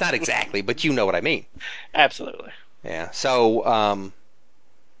 kind of. It's not exactly, but you know what I mean. Absolutely. Yeah. So,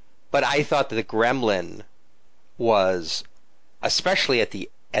 but I thought that the gremlin was, especially at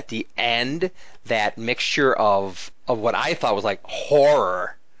the end, that mixture of what I thought was like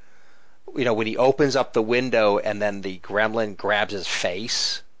horror. You know, when he opens up the window and then the gremlin grabs his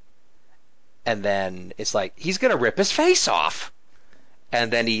face, and then it's like he's gonna rip his face off, and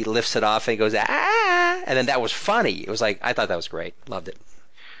then he lifts it off and he goes and then that was funny. It was like I thought that was great, loved it.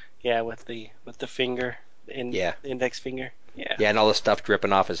 Yeah, with the finger, Yeah, the index finger. Yeah. yeah, and all the stuff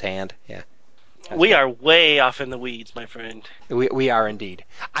dripping off his hand. Yeah, that's We good. are way off in the weeds, my friend. We are indeed.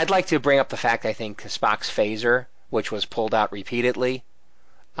 I'd like to bring up the fact I think Spock's phaser, which was pulled out repeatedly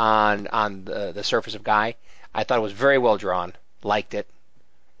on the surface of Guy, I thought it was very well drawn. Liked it.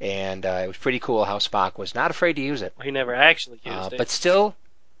 And it was pretty cool how Spock was not afraid to use it. He never actually used it. But still,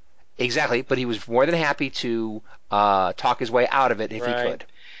 exactly, but he was more than happy to talk his way out of it if he Right. could.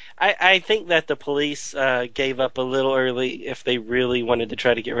 I think that the police gave up a little early if they really wanted to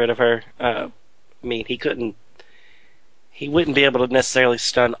try to get rid of her. I mean, he wouldn't be able to necessarily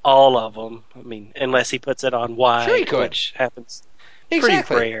stun all of them. I mean, unless he puts it on Sure, he wide, could. which happens pretty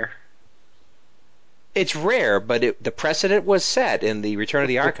Exactly. rare. It's rare, but the precedent was set in the Return of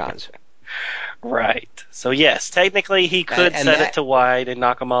the Archons. Right. So yes, technically he could And set it that, to wide and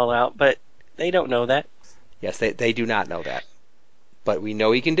knock them all out, but they don't know that. yes, they do not know that. But we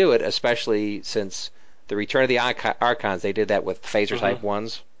know he can do it, especially since the Return of the Archons, they did that with phaser Hmm. type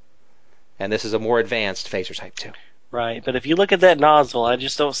 1s. And this is a more advanced phaser type 2. Right. But if you look at that nozzle, I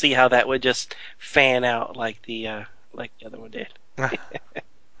just don't see how that would just fan out like the other one did.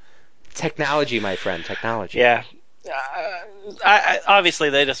 Technology, my friend, technology. Yeah. Obviously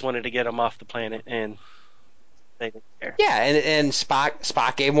they just wanted to get them off the planet, and they didn't care. Yeah, and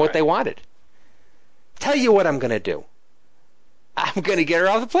Spock gave them what they Right. wanted. Tell you what I'm going to do. I'm going to get her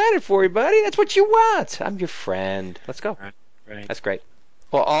off the planet for you, buddy. That's what you want. I'm your friend. Let's go. Right. Right. That's great.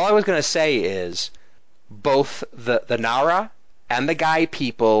 Well, all I was going to say is both the Nara and the Guy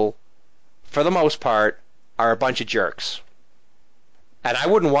people, for the most part, are a bunch of jerks. And I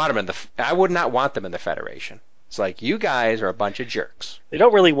would not want them in the Federation. It's like, you guys are a bunch of jerks. They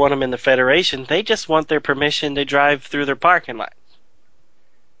don't really want them in the Federation. They just want their permission to drive through their parking lot.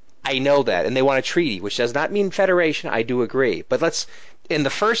 I know that, and they want a treaty, which does not mean Federation. I do agree, but in the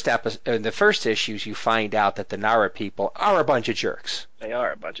first issues, you find out that the Nara people are a bunch of jerks. They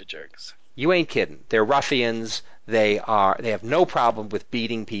are a bunch of jerks. You ain't kidding. They're ruffians. They have no problem with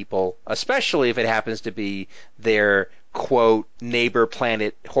beating people, especially if it happens to be their quote neighbor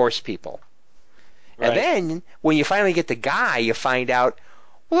planet horse people. And Right. then when you finally get the Guy, you find out,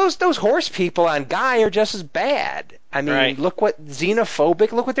 well, those horse people on Guy are just as bad. I mean, Right. look what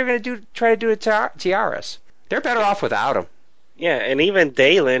xenophobic. Look what they're going to do. Try to do to Tiaras. They're better off without them. Yeah, and even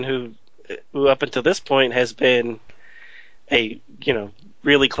Dalen, who up until this point has been a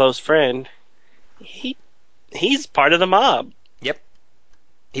really close friend, he he's part of the mob. Yep.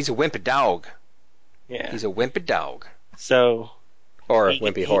 He's a wimpy dog. Yeah. He's a wimpy dog. So Or a he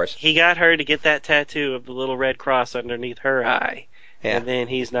wimpy he horse. he got her to get that tattoo of the little red cross underneath her eye, Yeah. and then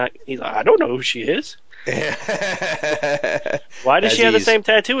he's like, I don't know who she is. Why does As she have the he's, same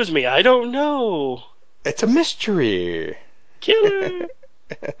tattoo as me? I don't know. it's a mystery. Killer.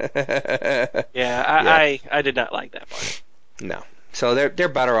 Yeah, Yeah. I did not like that part. No. So they're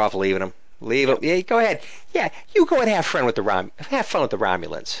better off leaving them. Leave them. Yep. Yeah, go ahead. Yeah, you go and have fun with the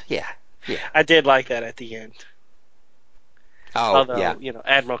Romulans. Yeah. Yeah. I did like that at the end. Oh, yeah. Although,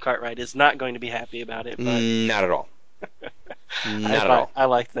 Admiral Cartwright is not going to be happy about it, but Not at all. Not at all. I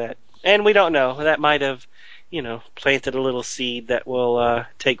like that. And we don't know. That might have, planted a little seed that will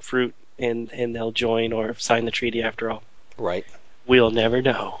take fruit and they'll join or sign the treaty after all. Right. We'll never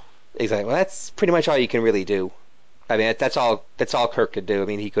know. Exactly. Well, that's pretty much all you can really do. I mean, that's all Kirk could do. I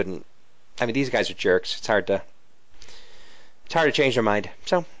mean, he couldn't. I mean, these guys are jerks. It's hard to change their mind.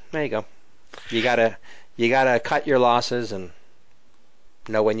 So there you go. You gotta cut your losses and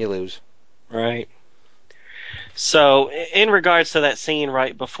Know when you lose. Right. So, in regards to that scene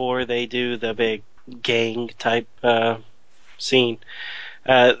right before they do the big gang type scene,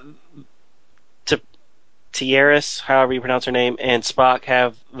 uh, T- Tieris, however you pronounce her name, and Spock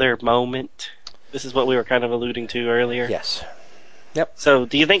have their moment. This is what we were kind of alluding to earlier. Yes. Yep. So,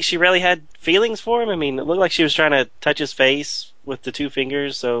 do you think she really had feelings for him? I mean, it looked like she was trying to touch his face with the two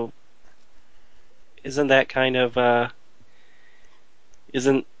fingers. So, isn't that kind of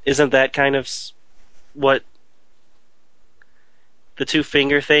isn't that kind of what the two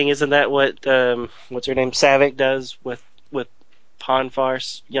finger thing? Isn't that what what's her name Savick does with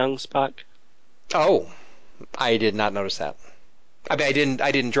Ponfar's young Spock? Oh, I did not notice that. I mean,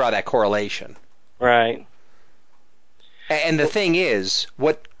 I didn't draw that correlation. Right. And the thing is,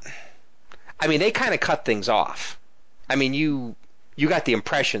 what I mean, they kind of cut things off. I mean, you got the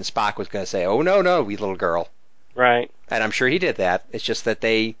impression Spock was going to say, "Oh no, no, wee little girl," Right. and I'm sure he did that. It's just that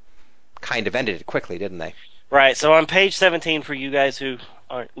they kind of ended it quickly, didn't they? Right. So on page 17 for you guys who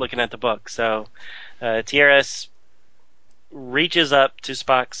aren't looking at the book, so TRS reaches up to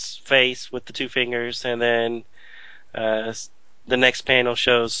Spock's face with the two fingers, and then uh, the next panel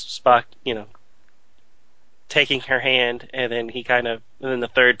shows Spock, taking her hand, and then and then the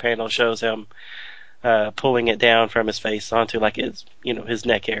third panel shows him pulling it down from his face onto like his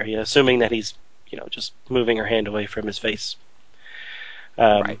neck area, assuming that he's, just moving her hand away from his face.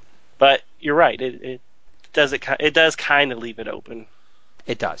 Right. But you're right. It does kind of leave it open.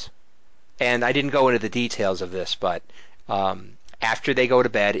 It does. And I didn't go into the details of this, but after they go to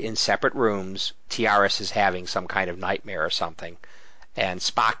bed in separate rooms, Tiaris is having some kind of nightmare or something, and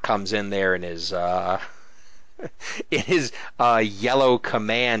Spock comes in there in his in his yellow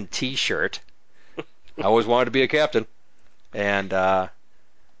command T-shirt. I always wanted to be a captain, and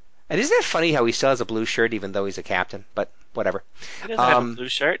isn't it funny how he still has a blue shirt even though he's a captain? But whatever. He doesn't have a Um, blue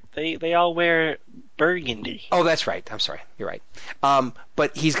shirt. They all wear burgundy. oh, that's right. I'm sorry. You're right.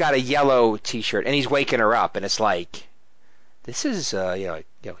 But he's got a yellow T-shirt, and he's waking her up, and it's like this is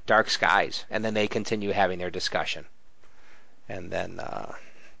dark skies, and then they continue having their discussion, and then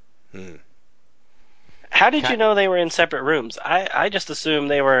hmm. How did you know they were in separate rooms? I just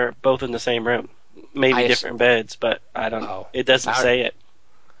assumed they were both in the same room. Maybe I different beds, but I don't. oh It doesn't I, say it.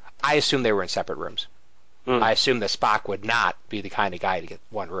 I assume they were in separate rooms. Hmm. I assume that Spock would not be the kind of guy to get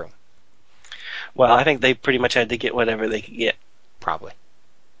one room. Well, I think they pretty much had to get whatever they could get. Probably.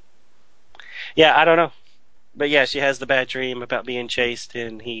 Yeah, I don't know. But yeah, she has the bad dream about being chased,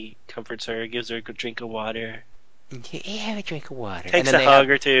 and he comforts her, gives her a good drink of water, Yeah, have a drink of water, and takes then a they have hug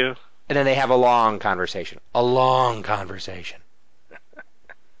or two. and then they have a long conversation. A long conversation.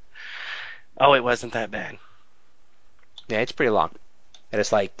 Oh, it wasn't that bad. Yeah, it's pretty long. And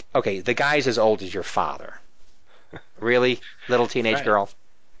it's like, okay, the guy's as old as your father. Really, little teenage Right. girl.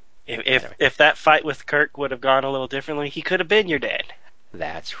 If Anyway, if that fight with Kirk would have gone a little differently, he could have been your dad.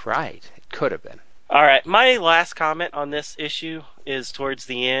 that's right. It could have been. All right, my last comment on this issue is towards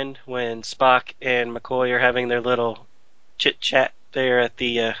the end when Spock and McCoy are having their little chit chat there at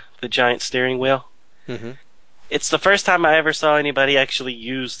the giant steering wheel. Hmm. It's the first time I ever saw anybody actually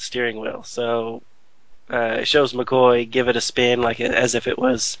use the steering wheel. So it shows McCoy give it a spin like as if it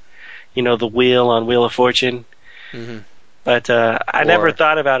was, the wheel on Wheel of Fortune. Hmm. But I never Or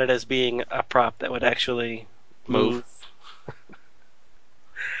thought about it as being a prop that would actually move. move.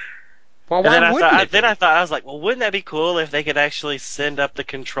 Well, And why then I wouldn't thought, it be? I was like, well, wouldn't that be cool if they could actually send up the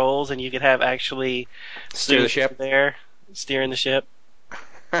controls and you could have actually Steer the Susan ship. there steering the ship?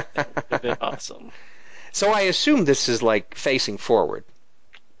 Would have been awesome. So I assume this is like facing forward,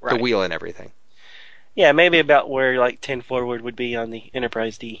 the Right. wheel and everything. Yeah, maybe about where like 10 forward would be on the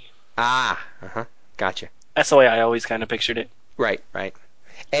Enterprise D. Ah, uh-huh. Gotcha. That's the way I always kind of pictured it. Right, right.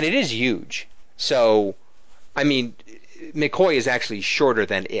 And it is huge. So, I mean, McCoy is actually shorter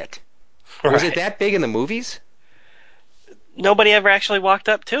than it. Was it Right. that big in the movies? Nobody ever actually walked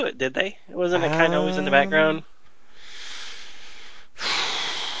up to it, did they? Wasn't it kind of always in the Um, background?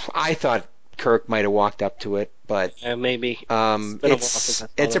 I thought Kirk might have walked up to it, but Maybe. It's been a while since I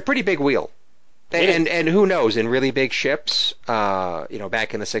saw it's a it. pretty big wheel. It is. And who knows, in really big ships, back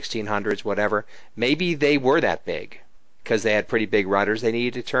in the 1600s, whatever, maybe they were that big because they had pretty big rudders they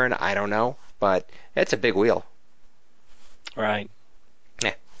needed to turn. I don't know, but it's a big wheel. Right.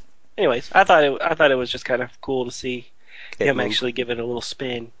 Yeah, Anyways, I thought it was just kind of cool to see it him moved. actually give it a little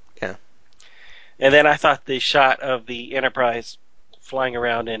spin. Yeah. And then I thought the shot of the Enterprise flying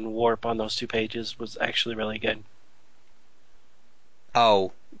around in warp on those two pages was actually really good.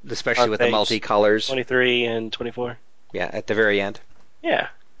 Oh, On especially with the page multicolors. 23 and 24. Yeah, at the very end. Yeah.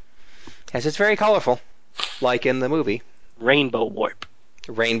 Yes, it's very colorful, like in the movie. Rainbow warp.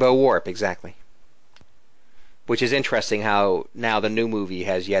 Rainbow warp, exactly. Which is interesting how now the new movie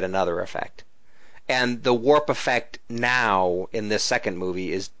has yet another effect. And the warp effect now in this second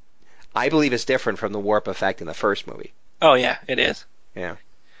movie is, I believe, is different from the warp effect in the first movie. Oh yeah, it is. Yeah.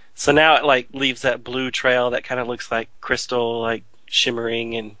 So now it like leaves that blue trail that kind of looks like crystal, like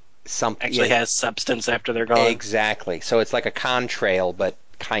shimmering, and actually Yeah, has substance after they're gone. exactly. So it's like a contrail, but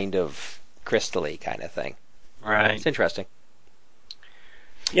kind of crystally kind of thing. Right. It's interesting.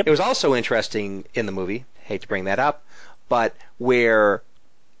 Yep. It was also interesting in the movie, hate to bring that up, but where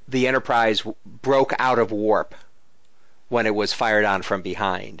the Enterprise broke out of warp when it was fired on from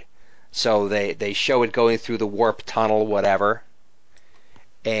behind. So they show it going through the warp tunnel, whatever,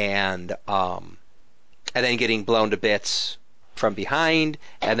 and then getting blown to bits from behind,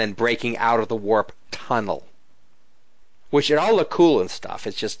 and then breaking out of the warp tunnel. Which it all looked cool and stuff.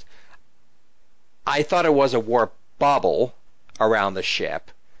 It's just, I thought it was a warp bubble around the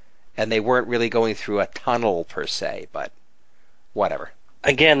ship, and they weren't really going through a tunnel per se, but whatever.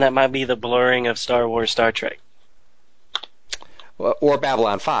 Again, that might be the blurring of Star Wars, Star Trek. Or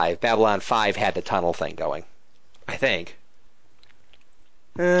Babylon 5. Babylon 5 had the tunnel thing going, I think.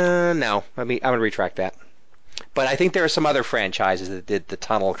 No. I'm going to retract that. But I think there are some other franchises that did the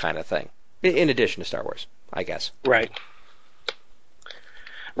tunnel kind of thing, in addition to Star Wars, I guess. Right.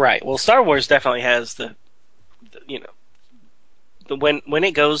 Right. Well, Star Wars definitely has when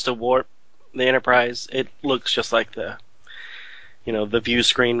it goes to warp the Enterprise, it looks just like the view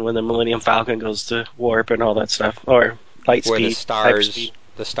screen when the Millennium Falcon goes to warp and all that stuff, or light Where speed, hyperspeed.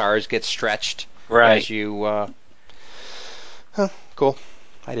 the stars get stretched Right. as you. Huh, cool.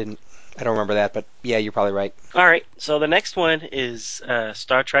 I didn't. I don't remember that, but yeah, you're probably right. All right. So the next one is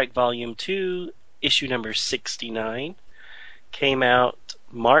Star Trek Volume 2, issue number 69. Came out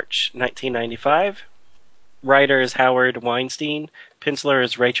March 1995. Writer is Howard Weinstein. Penciler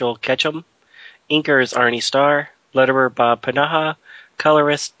is Rachel Ketchum. Inker is Arnie Starr. Letterer Bob Panaha.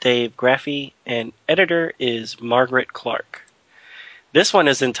 Colorist Dave Graffy. And editor is Margaret Clark. This one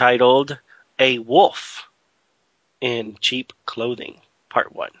is entitled A Wolf in Cheap Clothing,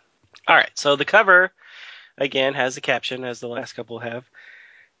 Part 1. All right, so the cover, again, has a caption, as the last couple have.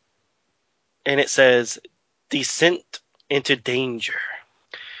 And it says, Descent into Danger.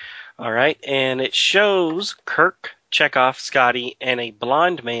 All right, and it shows Kirk, Chekhov, Scotty, and a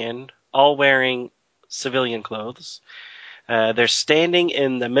blonde man all wearing civilian clothes. They're standing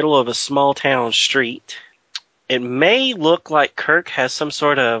in the middle of a small town street. It may look like Kirk has some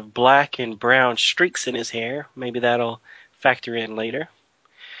sort of black and brown streaks in his hair. Maybe that'll factor in later.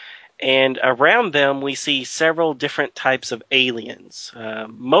 And around them, we see several different types of aliens.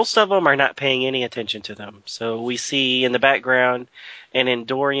 Most of them are not paying any attention to them. So we see in the background an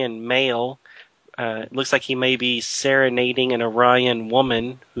Andorian male. It looks like he may be serenading an Orion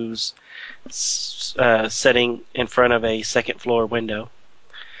woman who's sitting in front of a second floor window.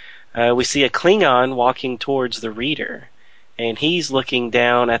 We see a Klingon walking towards the reader, and he's looking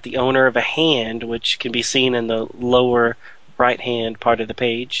down at the owner of a hand, which can be seen in the lower right-hand part of the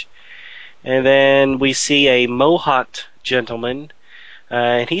page. And then we see a mohawked gentleman,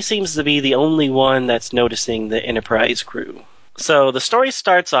 and he seems to be the only one that's noticing the Enterprise crew. So the story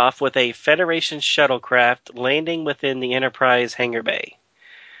starts off with a Federation shuttlecraft landing within the Enterprise hangar bay.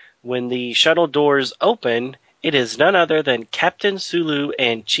 When the shuttle doors open, it is none other than Captain Sulu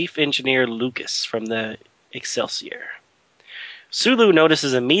and Chief Engineer Lucas from the Excelsior. Sulu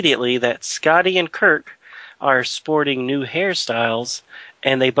notices immediately that Scotty and Kirk are sporting new hairstyles,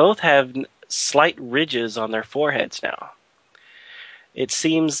 and they both have slight ridges on their foreheads now. It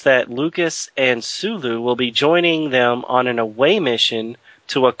seems that Lucas and Sulu will be joining them on an away mission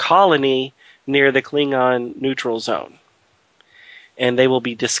to a colony near the Klingon neutral zone, and they will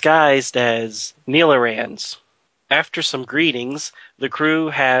be disguised as Neelerans. After some greetings, the crew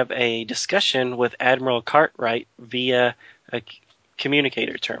have a discussion with Admiral Cartwright via a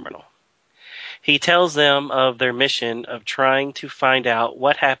communicator terminal. He tells them of their mission of trying to find out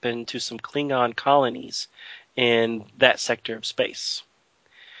what happened to some Klingon colonies in that sector of space.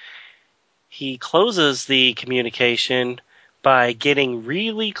 He closes the communication by getting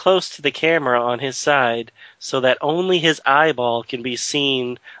really close to the camera on his side so that only his eyeball can be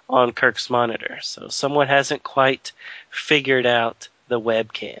seen on Kirk's monitor. So someone hasn't quite figured out the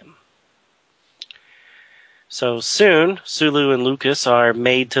webcam. So soon, Sulu and Lucas are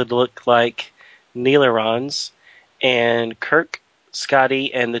made to look like Neelerons, and Kirk,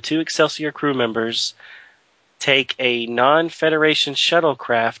 Scotty, and the two Excelsior crew members take a non-Federation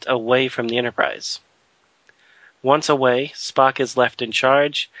shuttlecraft away from the Enterprise. Once away, Spock is left in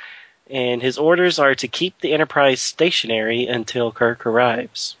charge, and his orders are to keep the Enterprise stationary until Kirk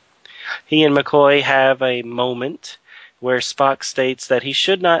arrives. He and McCoy have a moment where Spock states that he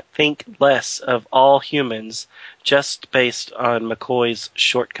should not think less of all humans just based on McCoy's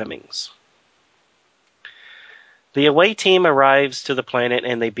shortcomings. The away team arrives to the planet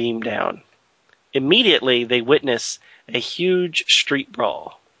and they beam down. Immediately, they witness a huge street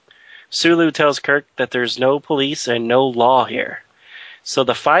brawl. Sulu tells Kirk that there's no police and no law here, so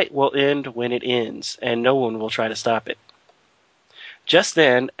the fight will end when it ends, and no one will try to stop it. Just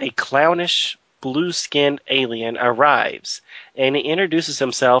then, a clownish, blue-skinned alien arrives, and he introduces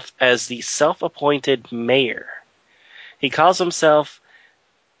himself as the self-appointed mayor. He calls himself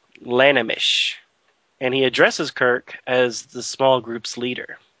Lanamish, and he addresses Kirk as the small group's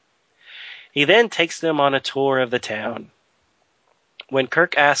leader. He then takes them on a tour of the town. When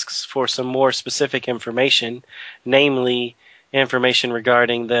Kirk asks for some more specific information, namely information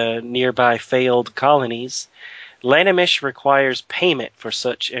regarding the nearby failed colonies, Lanamish requires payment for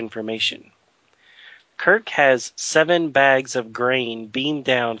such information. Kirk has 7 bags of grain beamed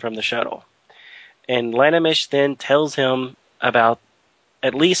down from the shuttle, and Lanamish then tells him about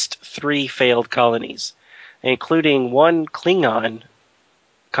at least 3 failed colonies, including one Klingon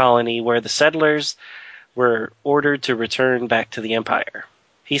colony where the settlers were ordered to return back to the Empire.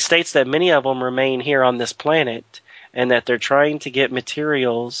 He states that many of them remain here on this planet and that they're trying to get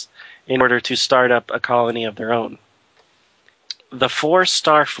materials in order to start up a colony of their own. The 4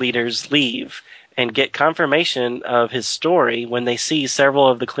 Starfleeters leave and get confirmation of his story when they see several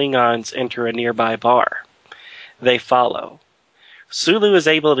of the Klingons enter a nearby bar. They follow. Sulu is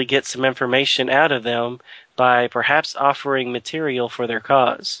able to get some information out of them by perhaps offering material for their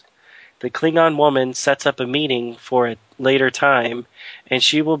cause. The Klingon woman sets up a meeting for a later time, and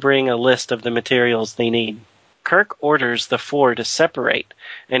she will bring a list of the materials they need. Kirk orders the 4 to separate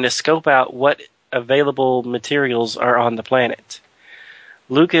and to scope out what available materials are on the planet.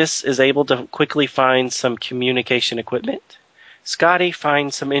 Lucas is able to quickly find some communication equipment. Scotty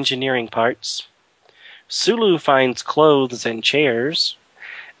finds some engineering parts. Sulu finds clothes and chairs.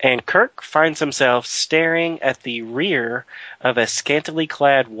 And Kirk finds himself staring at the rear of a scantily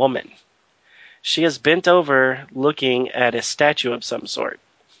clad woman. She is bent over looking at a statue of some sort.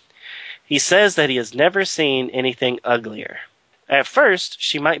 He says that he has never seen anything uglier. At first,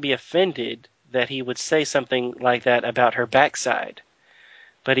 she might be offended that he would say something like that about her backside,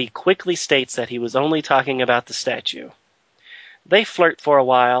 but he quickly states that he was only talking about the statue. They flirt for a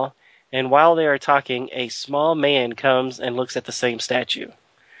while, and while they are talking, a small man comes and looks at the same statue.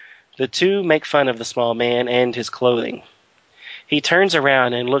 The two make fun of the small man and his clothing. He turns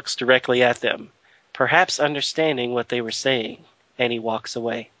around and looks directly at them, perhaps understanding what they were saying, and he walks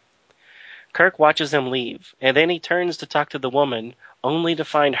away. Kirk watches him leave, and then he turns to talk to the woman, only to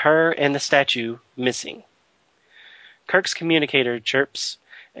find her and the statue missing. Kirk's communicator chirps,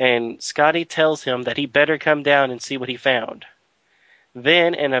 and Scotty tells him that he better come down and see what he found.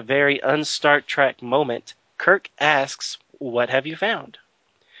 Then, in a very un-Star Trek moment, Kirk asks, "What have you found?"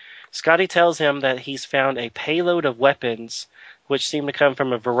 Scotty tells him that he's found a payload of weapons which seem to come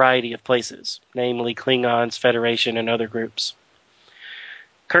from a variety of places, namely Klingons, Federation, and other groups.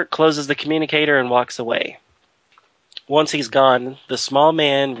 Kirk closes the communicator and walks away. Once he's gone, the small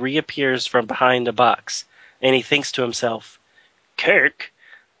man reappears from behind a box, and he thinks to himself, "Kirk,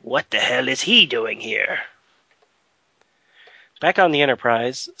 what the hell is he doing here?" Back on the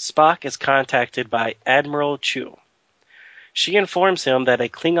Enterprise, Spock is contacted by Admiral Chu. She informs him that a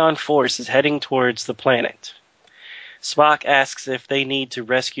Klingon force is heading towards the planet. Spock asks if they need to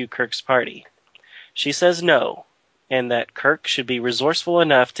rescue Kirk's party. She says no, and that Kirk should be resourceful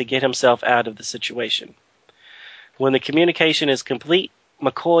enough to get himself out of the situation. When the communication is complete,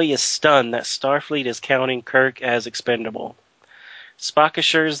 McCoy is stunned that Starfleet is counting Kirk as expendable. Spock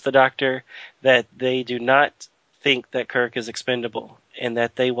assures the Doctor that they do not think that Kirk is expendable, and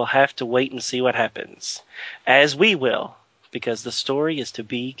that they will have to wait and see what happens. As we will, because the story is to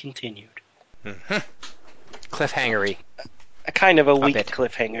be continued. Mm-hmm. Cliffhangery. A kind of a weak bit.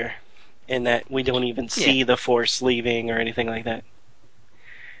 cliffhanger, in that we don't even see the Force leaving or anything like that.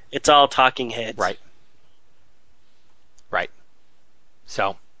 It's all talking heads. Right.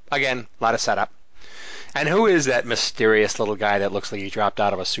 So, again, a lot of setup. And who is that mysterious little guy that looks like he dropped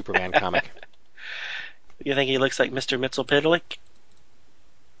out of a Superman comic? You think he looks like Mr. Mxyzptlk?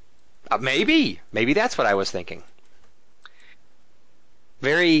 Maybe. Maybe that's what I was thinking.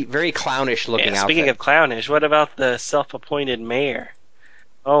 Very, very clownish looking outfit. Speaking of clownish, what about the self-appointed mayor?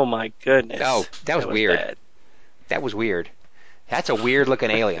 Oh my goodness. Oh, that was weird. Bad. That was weird. That's a weird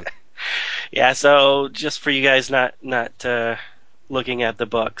looking alien. Yeah, so just for you guys not looking at the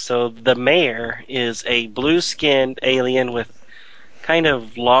book. So the mayor is a blue-skinned alien with kind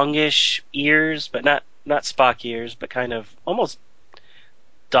of longish ears, but not Spock ears, but kind of almost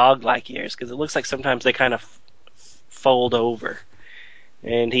dog-like ears because it looks like sometimes they kind of fold over.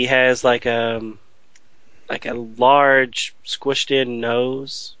 And he has like a large squished-in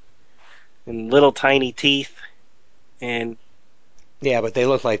nose and little tiny teeth, and Yeah, but they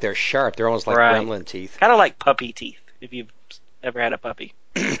look like they're sharp. They're almost like right, gremlin teeth. kind of like puppy teeth if you've ever had a puppy.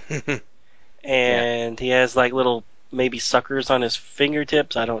 Yeah. And he has like little maybe suckers on his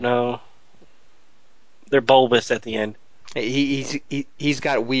fingertips. I don't know. They're bulbous at the end. He's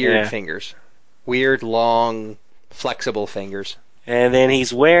got weird Yeah. fingers. Weird, long, flexible fingers. And then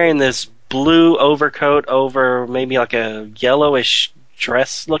he's wearing this blue overcoat over maybe like a yellowish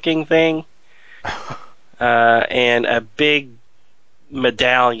dress looking thing, and a big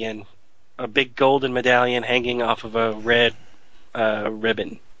medallion, a big golden medallion hanging off of a red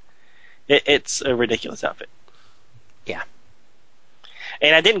ribbon. It's a ridiculous outfit. Yeah.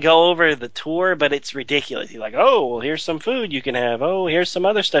 And I didn't go over the tour, but it's ridiculous. He's like, oh, well, here's some food you can have. Oh, here's some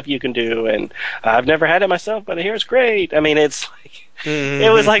other stuff you can do. And I've never had it myself, but here's great. I mean, it's like,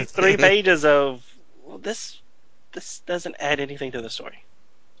 it was like 3 pages of, well, this doesn't add anything to the story.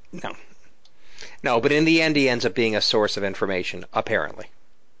 No. No, but in the end, he ends up being a source of information, apparently.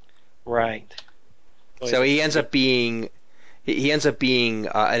 Right. So he ends up being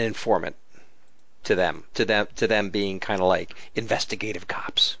an informant to them being kind of like investigative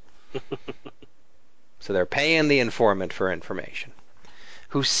cops. So they're paying the informant for information,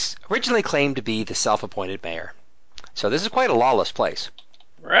 who originally claimed to be the self-appointed mayor. So this is quite a lawless place.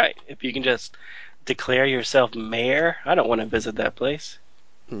 Right. If you can just declare yourself mayor, I don't want to visit that place.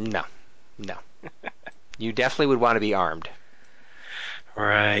 No, no. You definitely would want to be armed.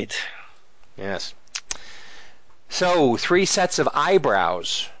 Right. Yes. So 3 sets of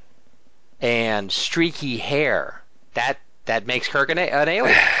eyebrows and streaky hair. That makes Kirk an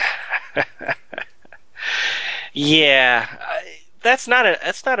alien. Yeah. That's not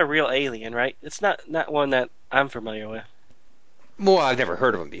a real alien, right? It's not one that I'm familiar with. Well, I've never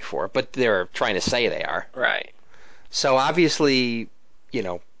heard of them before, but they're trying to say they are. Right. So obviously, you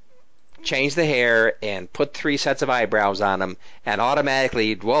know, change the hair and put 3 sets of eyebrows on them, and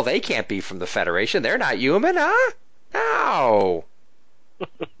automatically, well, they can't be from the Federation. They're not human, huh? No.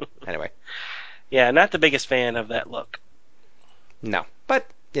 Anyway, Yeah, not the biggest fan of that look. no. But,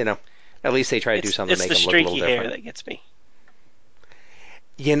 at least they try to do something to It's make the them look a little streaky hair different. that gets me.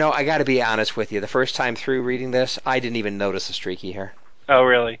 I got to be honest with you. The first time through reading this, I didn't even notice the streaky hair. Oh,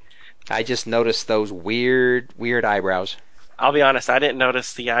 really? I just noticed those weird, weird eyebrows. I'll be honest, I didn't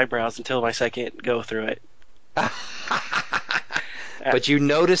notice the eyebrows until my second go through it. But you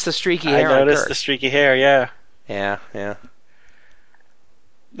noticed the streaky I hair on noticed the Kirk. streaky hair, yeah. Yeah, yeah.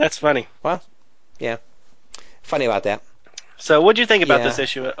 That's funny. Well, yeah. Funny about that. So, what'd you think about this Yeah.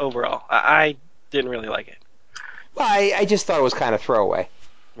 issue overall? I didn't really like it. Well, I just thought it was kind of throwaway.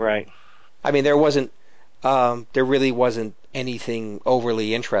 Right. I mean, there really wasn't anything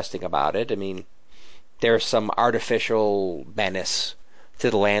overly interesting about it. I mean, there's some artificial menace to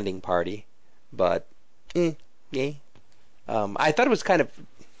the landing party, but, yeah. I thought it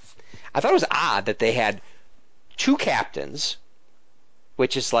was odd that they had 2 captains,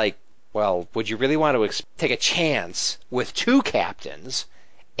 which is like, well, would you really want to take a chance with 2 captains?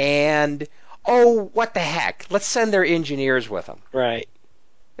 And, oh, what the heck? Let's send their engineers with them. Right.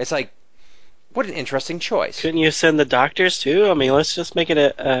 It's like, what an interesting choice. Couldn't you send the doctors too? I mean, let's just make it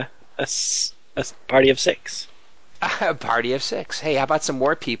a party of 6. A party of 6. Hey, how about some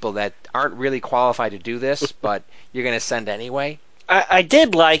more people that aren't really qualified to do this, but you're going to send anyway? I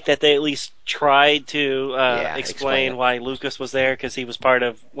did like that they at least tried to Yeah, explain explain it. why Lucas was there because he was part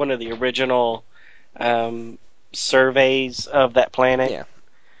of one of the original um, surveys of that planet. Yeah.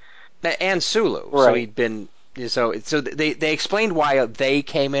 And Sulu. So Right. he'd been. So they explained why they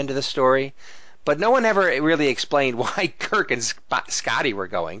came into the story, but no one ever really explained why Kirk and Scotty were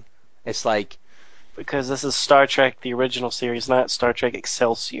going. It's like, Because this is Star Trek, the original series, not Star Trek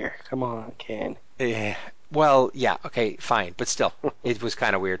Excelsior. Come on, Ken. well, yeah, okay, fine, but still, it was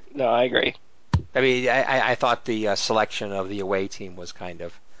kind of weird. No, I agree. I mean, I thought the selection of the away team was kind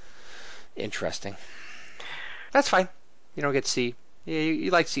of interesting. That's fine. You don't get to see. You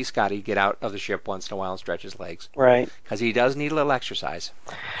like to see Scotty get out of the ship once in a while and stretch his legs Right. because he does need a little exercise.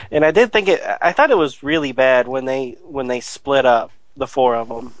 And I thought it was really bad when they split up the 4 of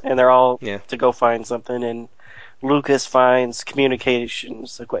them and they're all Yeah. to go find something and Lucas finds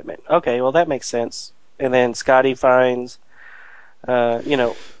communications equipment. Okay, well that makes sense. And then Scotty finds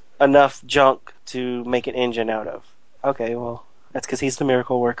enough junk to make an engine out of. Okay, well That's because he's the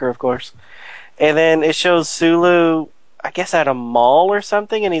miracle worker, of course. And then it shows Sulu, I guess, at a mall or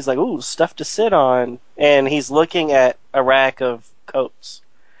something, and he's like, "Ooh, stuff to sit on," and he's looking at a rack of coats.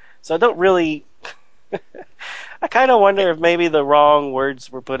 So I don't really. I kind of wonder if maybe the wrong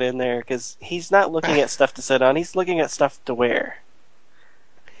words were put in there because he's not looking at stuff to sit on; he's looking at stuff to wear.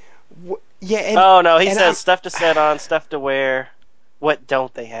 Yeah, Oh no, he and says stuff to sit on, stuff to wear. What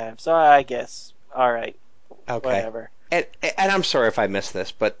don't they have? So I guess, all right, okay. whatever. And I'm sorry if I missed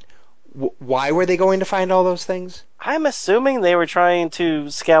this, but why were they going to find all those things? I'm assuming they were trying to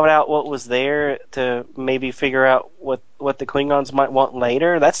scout out what was there to maybe figure out what the Klingons might want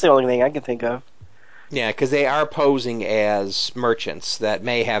later. That's the only thing I can think of. Yeah, because they are posing as merchants that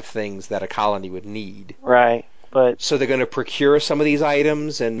may have things that a colony would need. Right, but So they're going to procure some of these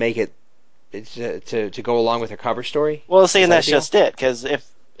items and make it to go along with their cover story. well, see, Is and that a that's deal? just it. Because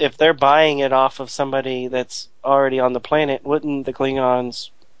if they're buying it off of somebody that's already on the planet, wouldn't the Klingons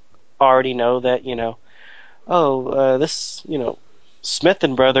already know that this Smith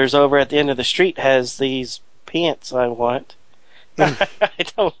and Brothers over at the end of the street has these pants I want. I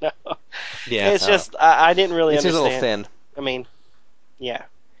don't know. Yeah, It's just I didn't really it's just a little understand. thin. I mean, yeah.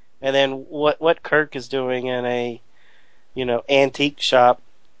 And then what Kirk is doing in a antique shop,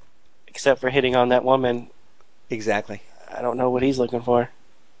 except for hitting on that woman, Exactly. I don't know what he's looking for.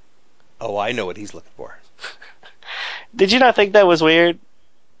 Oh, I know what he's looking for. Did you not think that was weird?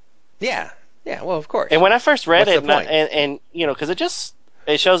 Yeah, yeah. Well, of And course. when I first read What's it, the point? and because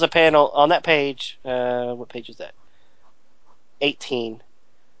it shows a panel on that page. What page is that? 18.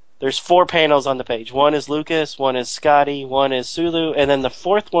 There's 4 panels on the page. One is Lucas, one is Scotty, one is Sulu, and then the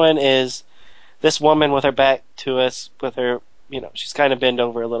fourth one is this woman with her back to us, with her, she's kind of bent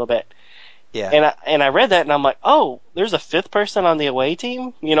over a little bit. Yeah. And I read that and I'm like, oh, there's a 5th person on the away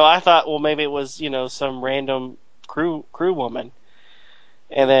team. I thought, well, maybe it was some random crew woman.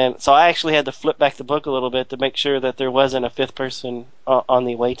 And then so I actually had to flip back the book a little bit to make sure that there wasn't a 5th person on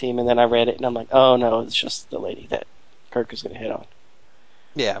the away team. And then I read it and I'm like, oh no, it's just the lady that Kirk is going to hit on.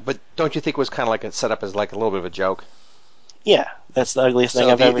 Yeah, but don't you think it was kind of like a set up as like a little bit of a joke? Yeah, that's the ugliest thing So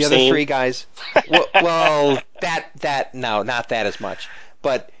I've ever the other seen. three guys, well, that no, not that as much,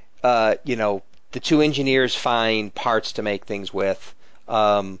 but the two engineers find parts to make things with.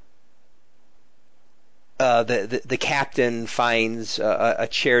 Um, the captain finds a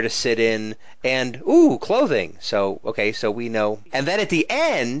chair to sit in, and ooh, clothing. So okay, so we know. And then at the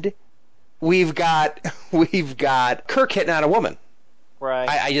end, we've got we've got Kirk hitting on a woman. Right.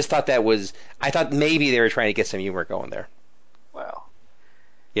 I just thought that was. I thought maybe they were trying to get some humor going there. Well,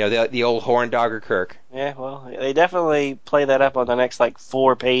 The old horn dogger Kirk. yeah, well, they definitely play that up on the next like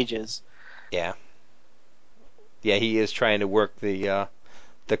 4 pages. Yeah, yeah, he is trying to work the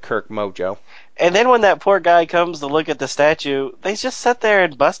Kirk mojo. And then when that poor guy comes to look at the statue, they just sit there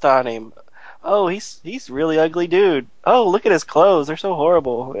and bust on him. Oh, he's really ugly dude. Oh, look at his clothes. They're so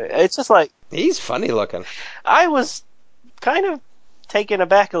horrible. It's just like He's funny looking. I was kind of taken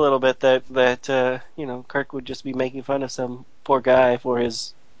aback a little bit that Kirk would just be making fun of some poor guy for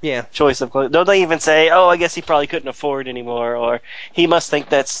his Yeah, choice of clothes. Don't they even say, "Oh, I guess he probably couldn't afford anymore," or "He must think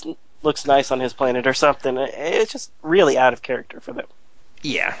that's looks nice on his planet," or something? It's just really out of character for them.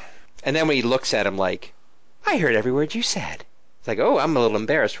 yeah. And then when he looks at him like, I heard every word you said. It's like, oh, I'm a little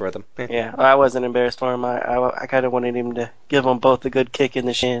embarrassed for them. Yeah, I wasn't embarrassed for him. I kind of wanted him to give them both a good kick in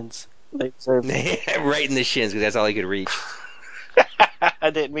the shins. They deserved it. Right in the shins because that's all he could reach. I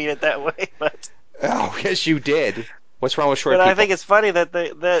didn't mean it that way, but Oh, yes, you did. What's wrong with short I people? think it's funny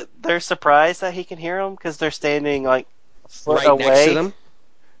that they're surprised that he can hear them because they're standing like a foot Right next to away. them?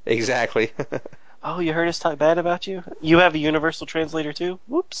 Exactly. Oh, you heard us talk bad about you? You have a universal translator too?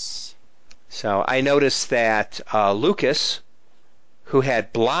 Whoops. So I noticed that Lucas, who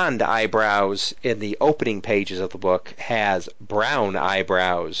had blonde eyebrows in the opening pages of the book, has brown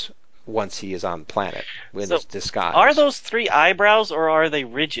eyebrows once he is on the planet in So, his are disguise. those 3 eyebrows or are they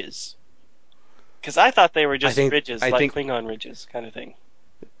ridges? Because I thought they were I just think ridges, I like think Klingon ridges, kind of thing.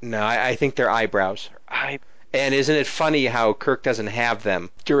 no, I think they're eyebrows. I And isn't it funny how Kirk doesn't have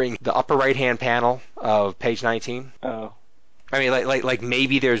them during the upper right hand panel of page 19? oh I mean, like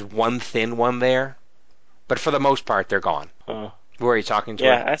maybe there's one thin one there, but for the most part they're gone. oh Where are you talking to her?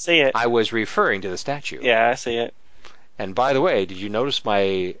 yeah, I see it. I was referring to the statue. Yeah, I see it. And by the way, did you notice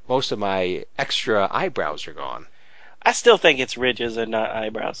my most of my extra eyebrows are gone? I still think it's ridges and not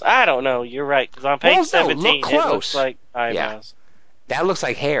eyebrows. I don't know. You're right. Because on page Well, no, look 17, it looks close. like Yeah, eyebrows. that looks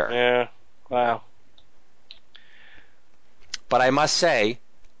like hair. Yeah. Wow. But I must say,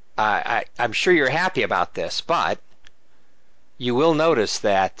 I'm sure you're happy about this, but you will notice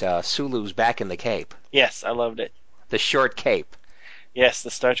that Sulu's back in the cape, Yes, I loved it. the short cape. Yes,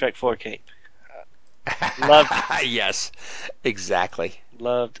 the Star Trek 4 cape. Loved it. Yes, exactly.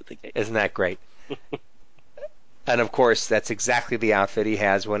 Loved the cape. Isn't that great? And of course, that's exactly the outfit he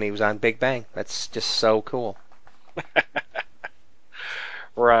has when he was on Big Bang. That's just so cool.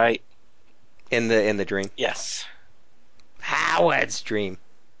 Right. In the dream. Yes. Howard's dream.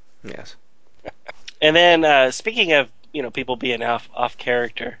 Yes. And then speaking of people being off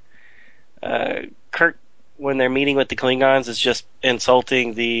character, Kirk when they're meeting with the Klingons is just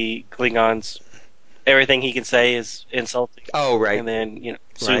insulting the Klingons. Everything he can say is insulting. Oh, right. And then Right.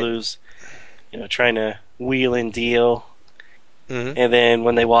 Sulu's trying to wheel and deal. Hmm. And then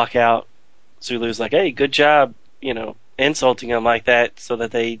when they walk out, Sulu's like, "Hey, good job," insulting him like that, so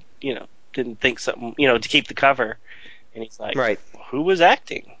that they didn't think something to keep the cover. And he's like, Right. "Who was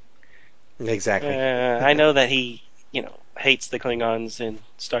acting?" Exactly. I know that he, hates the Klingons in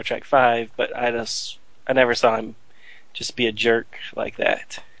Star Trek Five, but I never saw him just be a jerk like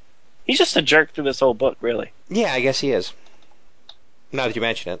that. He's just a jerk through this whole book, really. Yeah, I guess he is. Now that you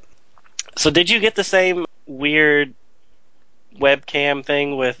mention it. So, did you get the same weird webcam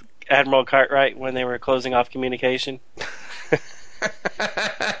thing with Admiral Cartwright when they were closing off communication?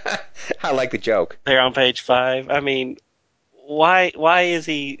 I like the joke. There on page 5. I mean, why is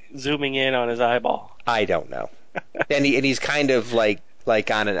he zooming in on his eyeball? I don't know. And he's kind of like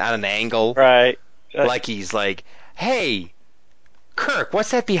on an angle, Right. like he's like, "Hey, Kirk,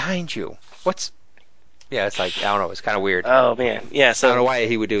 what's that behind you? What's?" Yeah, it's like I don't know. It's kind of weird. Oh man, yeah. I don't know So why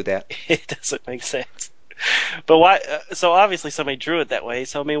he would do that. it doesn't make sense. But why? So obviously somebody drew it that way.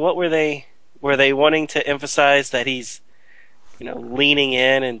 So I mean, what were they? Were they wanting to emphasize that he's leaning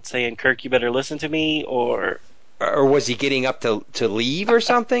in and saying, "Kirk, you better listen to me," or Or was he getting up to leave or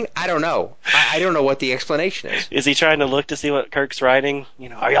something? I don't know. I don't know what the explanation is. is he trying to look to see what Kirk's writing?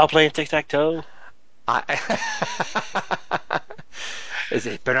 Are y'all playing tic tac toe? I, is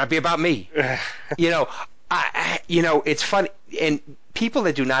it better not be about me? You know, it's funny, and people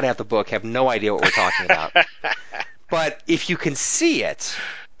that do not have the book have no idea what we're talking about. But if you can see it,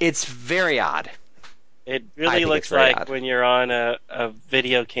 it's very odd. It I really think it's looks very like odd. when you're on a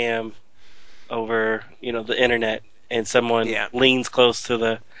video cam over the internet and someone Yeah. leans close to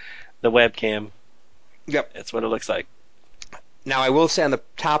the webcam. Yep. That's what it looks like. Now I will say on the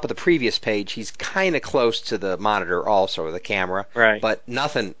top of the previous page, he's kind of close to the monitor, also or the camera, Right. but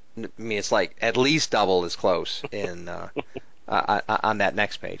nothing. I mean, it's like at least double as close in on that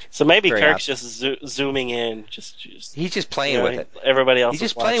next page. So maybe Very odd. Kirk's just zooming in, just He's just playing with it. everybody else He's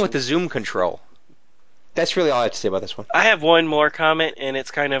is just playing with watching. the zoom control. That's really all I have to say about this one. I have one more comment, and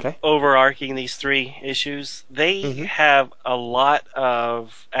it's kind of Okay. overarching these 3 issues. They Hmm. have a lot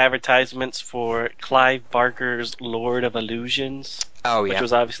of advertisements for Clive Barker's Lord of Illusions, Oh which yeah.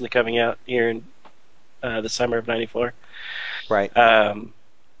 was obviously coming out here in the summer of '94. Right. Um,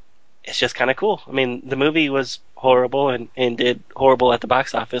 it's just kind of cool. I mean, the movie was horrible and did horrible at the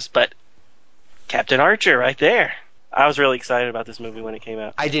box office, but Captain Archer right there. I was really excited about this movie when it came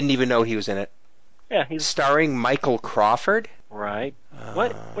out. I didn't even know he was in it. Yeah, he's Starring Michael Crawford. right.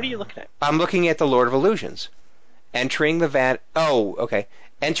 What are you looking at? I'm looking at the Lord of Illusions. Entering the van. Oh, okay.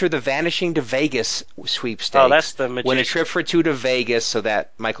 Enter the Vanishing to Vegas Oh, that's sweepstakes. the Win a magician. trip for 2 to Vegas, so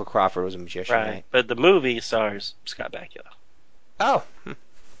that Michael Crawford was a magician, Right. right? But the movie stars Scott Bakula. Oh,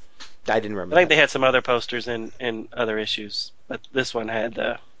 I didn't I remember think that. they had some other posters in other issues, but this one had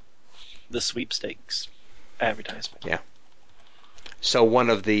the sweepstakes advertisement. Yeah. So one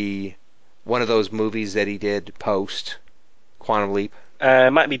of those movies that he did post Quantum Leap,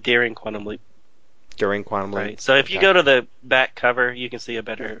 It might be during Quantum Leap. during Quantum Leap. Right. So if you Okay. go to the back cover, you can see a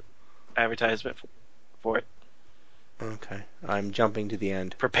better advertisement for it. Okay. I'm jumping to the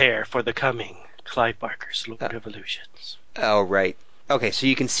end. Prepare for the coming Clive Barker's Uh, Lord of Illusions. oh, right. Okay, so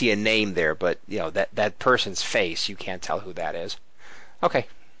you can see a name there, but that person's face, you can't tell who that is. Okay,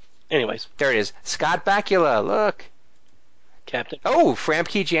 Anyways, there it is. Scott Bakula. Look. Captain. Oh,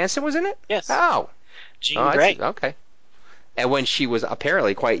 Framke Janssen was in it. Yes. Oh, oh, Jean that's Grey. okay. And when she was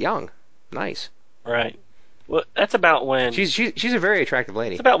apparently quite young. Nice. Right. Well, that's about when She's a very attractive it's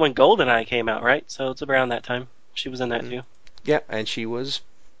lady. about when GoldenEye came out, right? So it's around that time. She was in that Mm. too. Yeah, and she was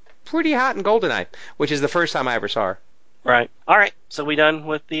pretty hot in Goldeneye, which is the first time I ever saw her. Right. All right. So we done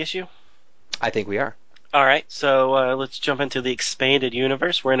with the issue? I think we are. All right. So let's jump into the expanded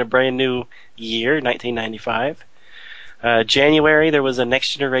universe. We're in a brand new year, 1995. January, there was a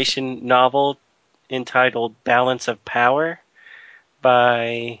Next Generation novel entitled Balance of Power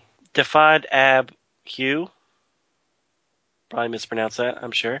by Defad Ab Hugh. Probably mispronounced that,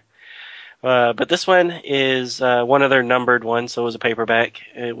 I'm sure. But this one is one of their numbered ones, so it was a paperback.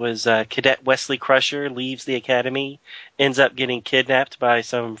 It was Cadet Wesley Crusher leaves the academy, ends up getting kidnapped by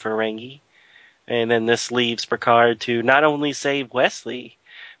some Ferengi. And then this leaves Picard to not only save Wesley,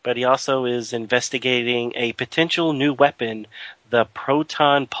 but he also is investigating a potential new weapon, the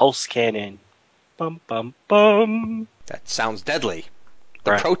proton pulse cannon. Bum, bum, bum. That sounds deadly.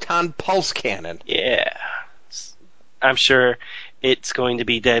 The Right. proton pulse cannon. Yeah. I'm sure it's going to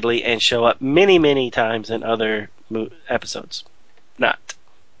be deadly and show up many, many times in other episodes. Not.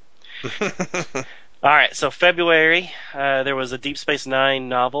 All right, so February, there was a Deep Space Nine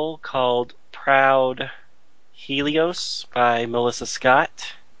novel called Proud Helios by Melissa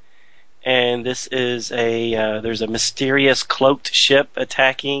Scott. And this is there's a mysterious cloaked ship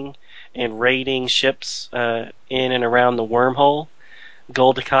attacking and raiding ships in and around the wormhole.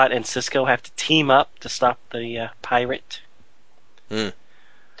 Gul Dukat and Cisco have to team up to stop the pirate. Mm.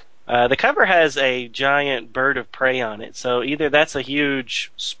 The cover has a giant bird of prey on it, so either that's a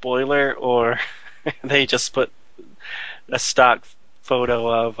huge spoiler or they just put a stock photo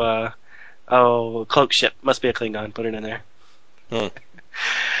of cloak ship. Must be a Klingon. Put it in there. Mm.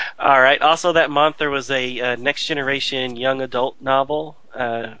 All right. Also, that month there was a next generation young adult novel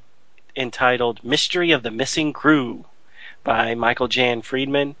entitled "Mystery of the Missing Crew" by Michael Jan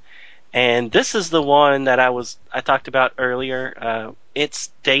Friedman, and this is the one that I talked about earlier. It's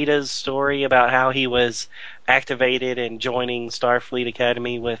Data's story about how he was activated and joining Starfleet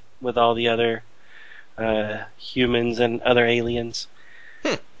Academy with all the other humans and other aliens.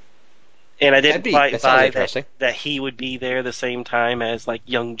 Hmm. And I didn't quite That sounds buy interesting. that he would be there the same time as like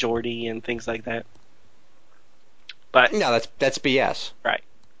young Geordi and things like that. But No, that's BS. right,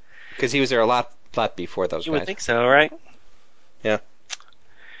 Because he was there a lot before those you would guys. think so, right? Yeah.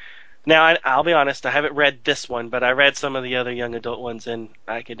 Now I'll be honest, I haven't read this one, but I read some of the other young adult ones, and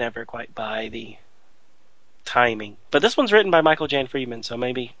I could never quite buy the timing. But this one's written by Michael Jan Friedman, so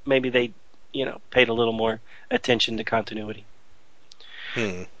maybe they paid a little more attention to continuity.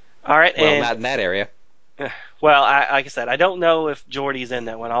 Hmm. All right, Well, and not in that area. well, like I said, I don't know if Geordi's in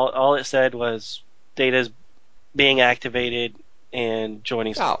that one. All it said was Data's being activated and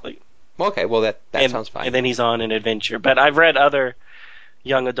joining Oh. Starfleet. Okay. Well, that And sounds fine. and then he's on an adventure. But I've read other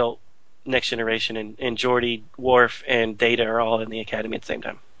young adult Next Generation, and Geordi, Worf, and Data are all in the Academy at the same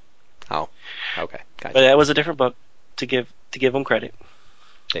time. Oh. Okay. But Gotcha. that was a different book to give them credit.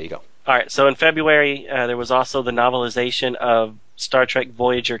 There you go. All right, so in February there was also the novelization of Star Trek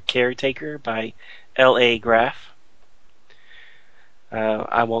Voyager Caretaker by L.A. Graff.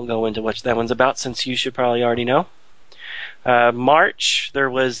 I won't go into what that one's about since you should probably already know. March, there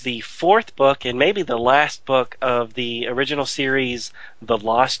was the fourth book and maybe the last book of the original series, The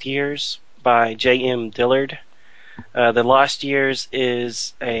Lost Years by J.M. Dillard. The Lost Years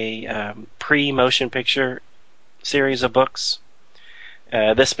is a pre-motion picture series of books.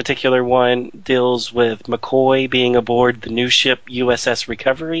 This particular one deals with McCoy being aboard the new ship USS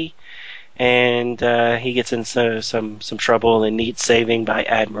Recovery, and he gets into some trouble and needs saving by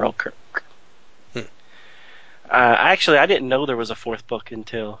Admiral Kirk. Hmm. Actually, I didn't know there was a fourth book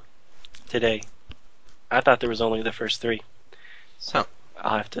until today. I thought there was only the first three, Huh. so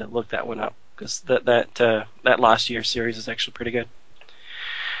I'll have to look that one up because that Lost Year series is actually pretty good.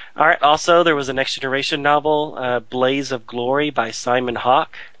 All right. Also, there was a Next Generation novel, Blaze of Glory by Simon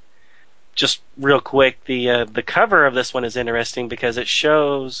Hawke. Just real quick, the cover of this one is interesting because it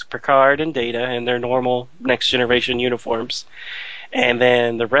shows Picard and Data in their normal Next Generation uniforms, and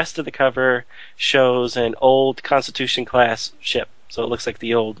then the rest of the cover shows an old Constitution class ship, so it looks like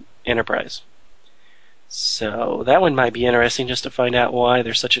the old Enterprise. So that one might be interesting just to find out why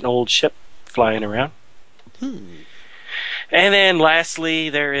there's such an old ship flying around. Hmm. And then lastly,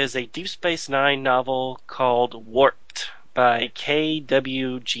 there is a Deep Space Nine novel called Warped by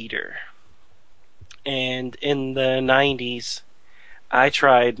K.W. Jeter. And in the 90s, I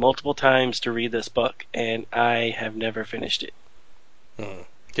tried multiple times to read this book, and I have never finished it. Hmm.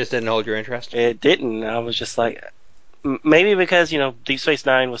 Just didn't hold your interest? It didn't. I was just like, maybe because, Deep Space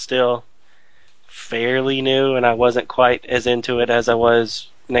Nine was still fairly new, and I wasn't quite as into it as I was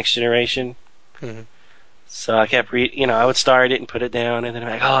Next Generation. Hmm. So I kept reading, I would start it and put it down, and then I'm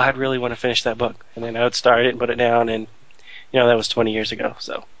like, oh, I'd really want to finish that book. And then I would start it and put it down, and, that was 20 years ago.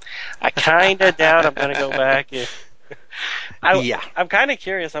 So I kind of doubt I'm going to go back. Yeah. I'm kind of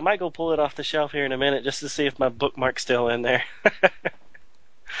curious. I might go pull it off the shelf here in a minute just to see if my bookmark's still in there.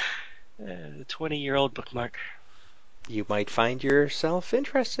 The 20-year-old bookmark. You might find yourself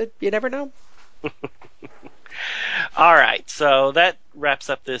interested. You never know. All right, so that wraps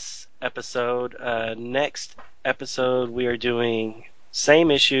up this episode. Next episode, we are doing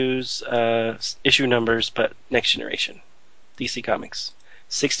Same issues, issue numbers, but Next Generation. DC Comics.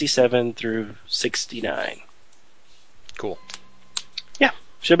 67 through 69. Cool. Yeah,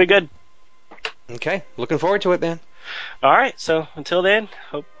 should be good. Okay, looking forward to it, man. All right, so until then,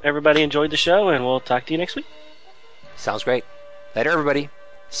 hope everybody enjoyed the show, and we'll talk to you next week. Sounds great. Later, everybody.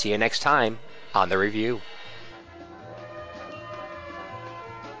 See you next time on The Review.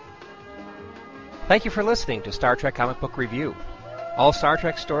 Thank you for listening to Star Trek Comic Book Review. All Star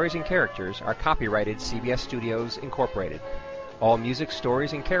Trek stories and characters are copyrighted CBS Studios Incorporated. All music,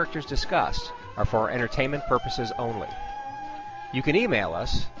 stories, and characters discussed are for entertainment purposes only. You can email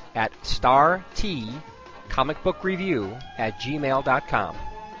us at startcomicbookreview@gmail.com.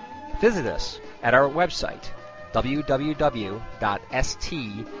 Visit us at our website,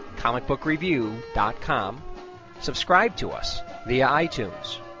 www.stcomicbookreview.com. Subscribe to us via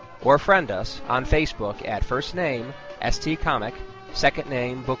iTunes, or friend us on Facebook at first name ST Comic, second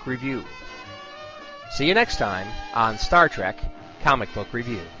name Book Review. See you next time on Star Trek Comic Book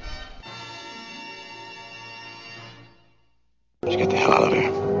Review. Let's get the hell out of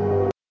here.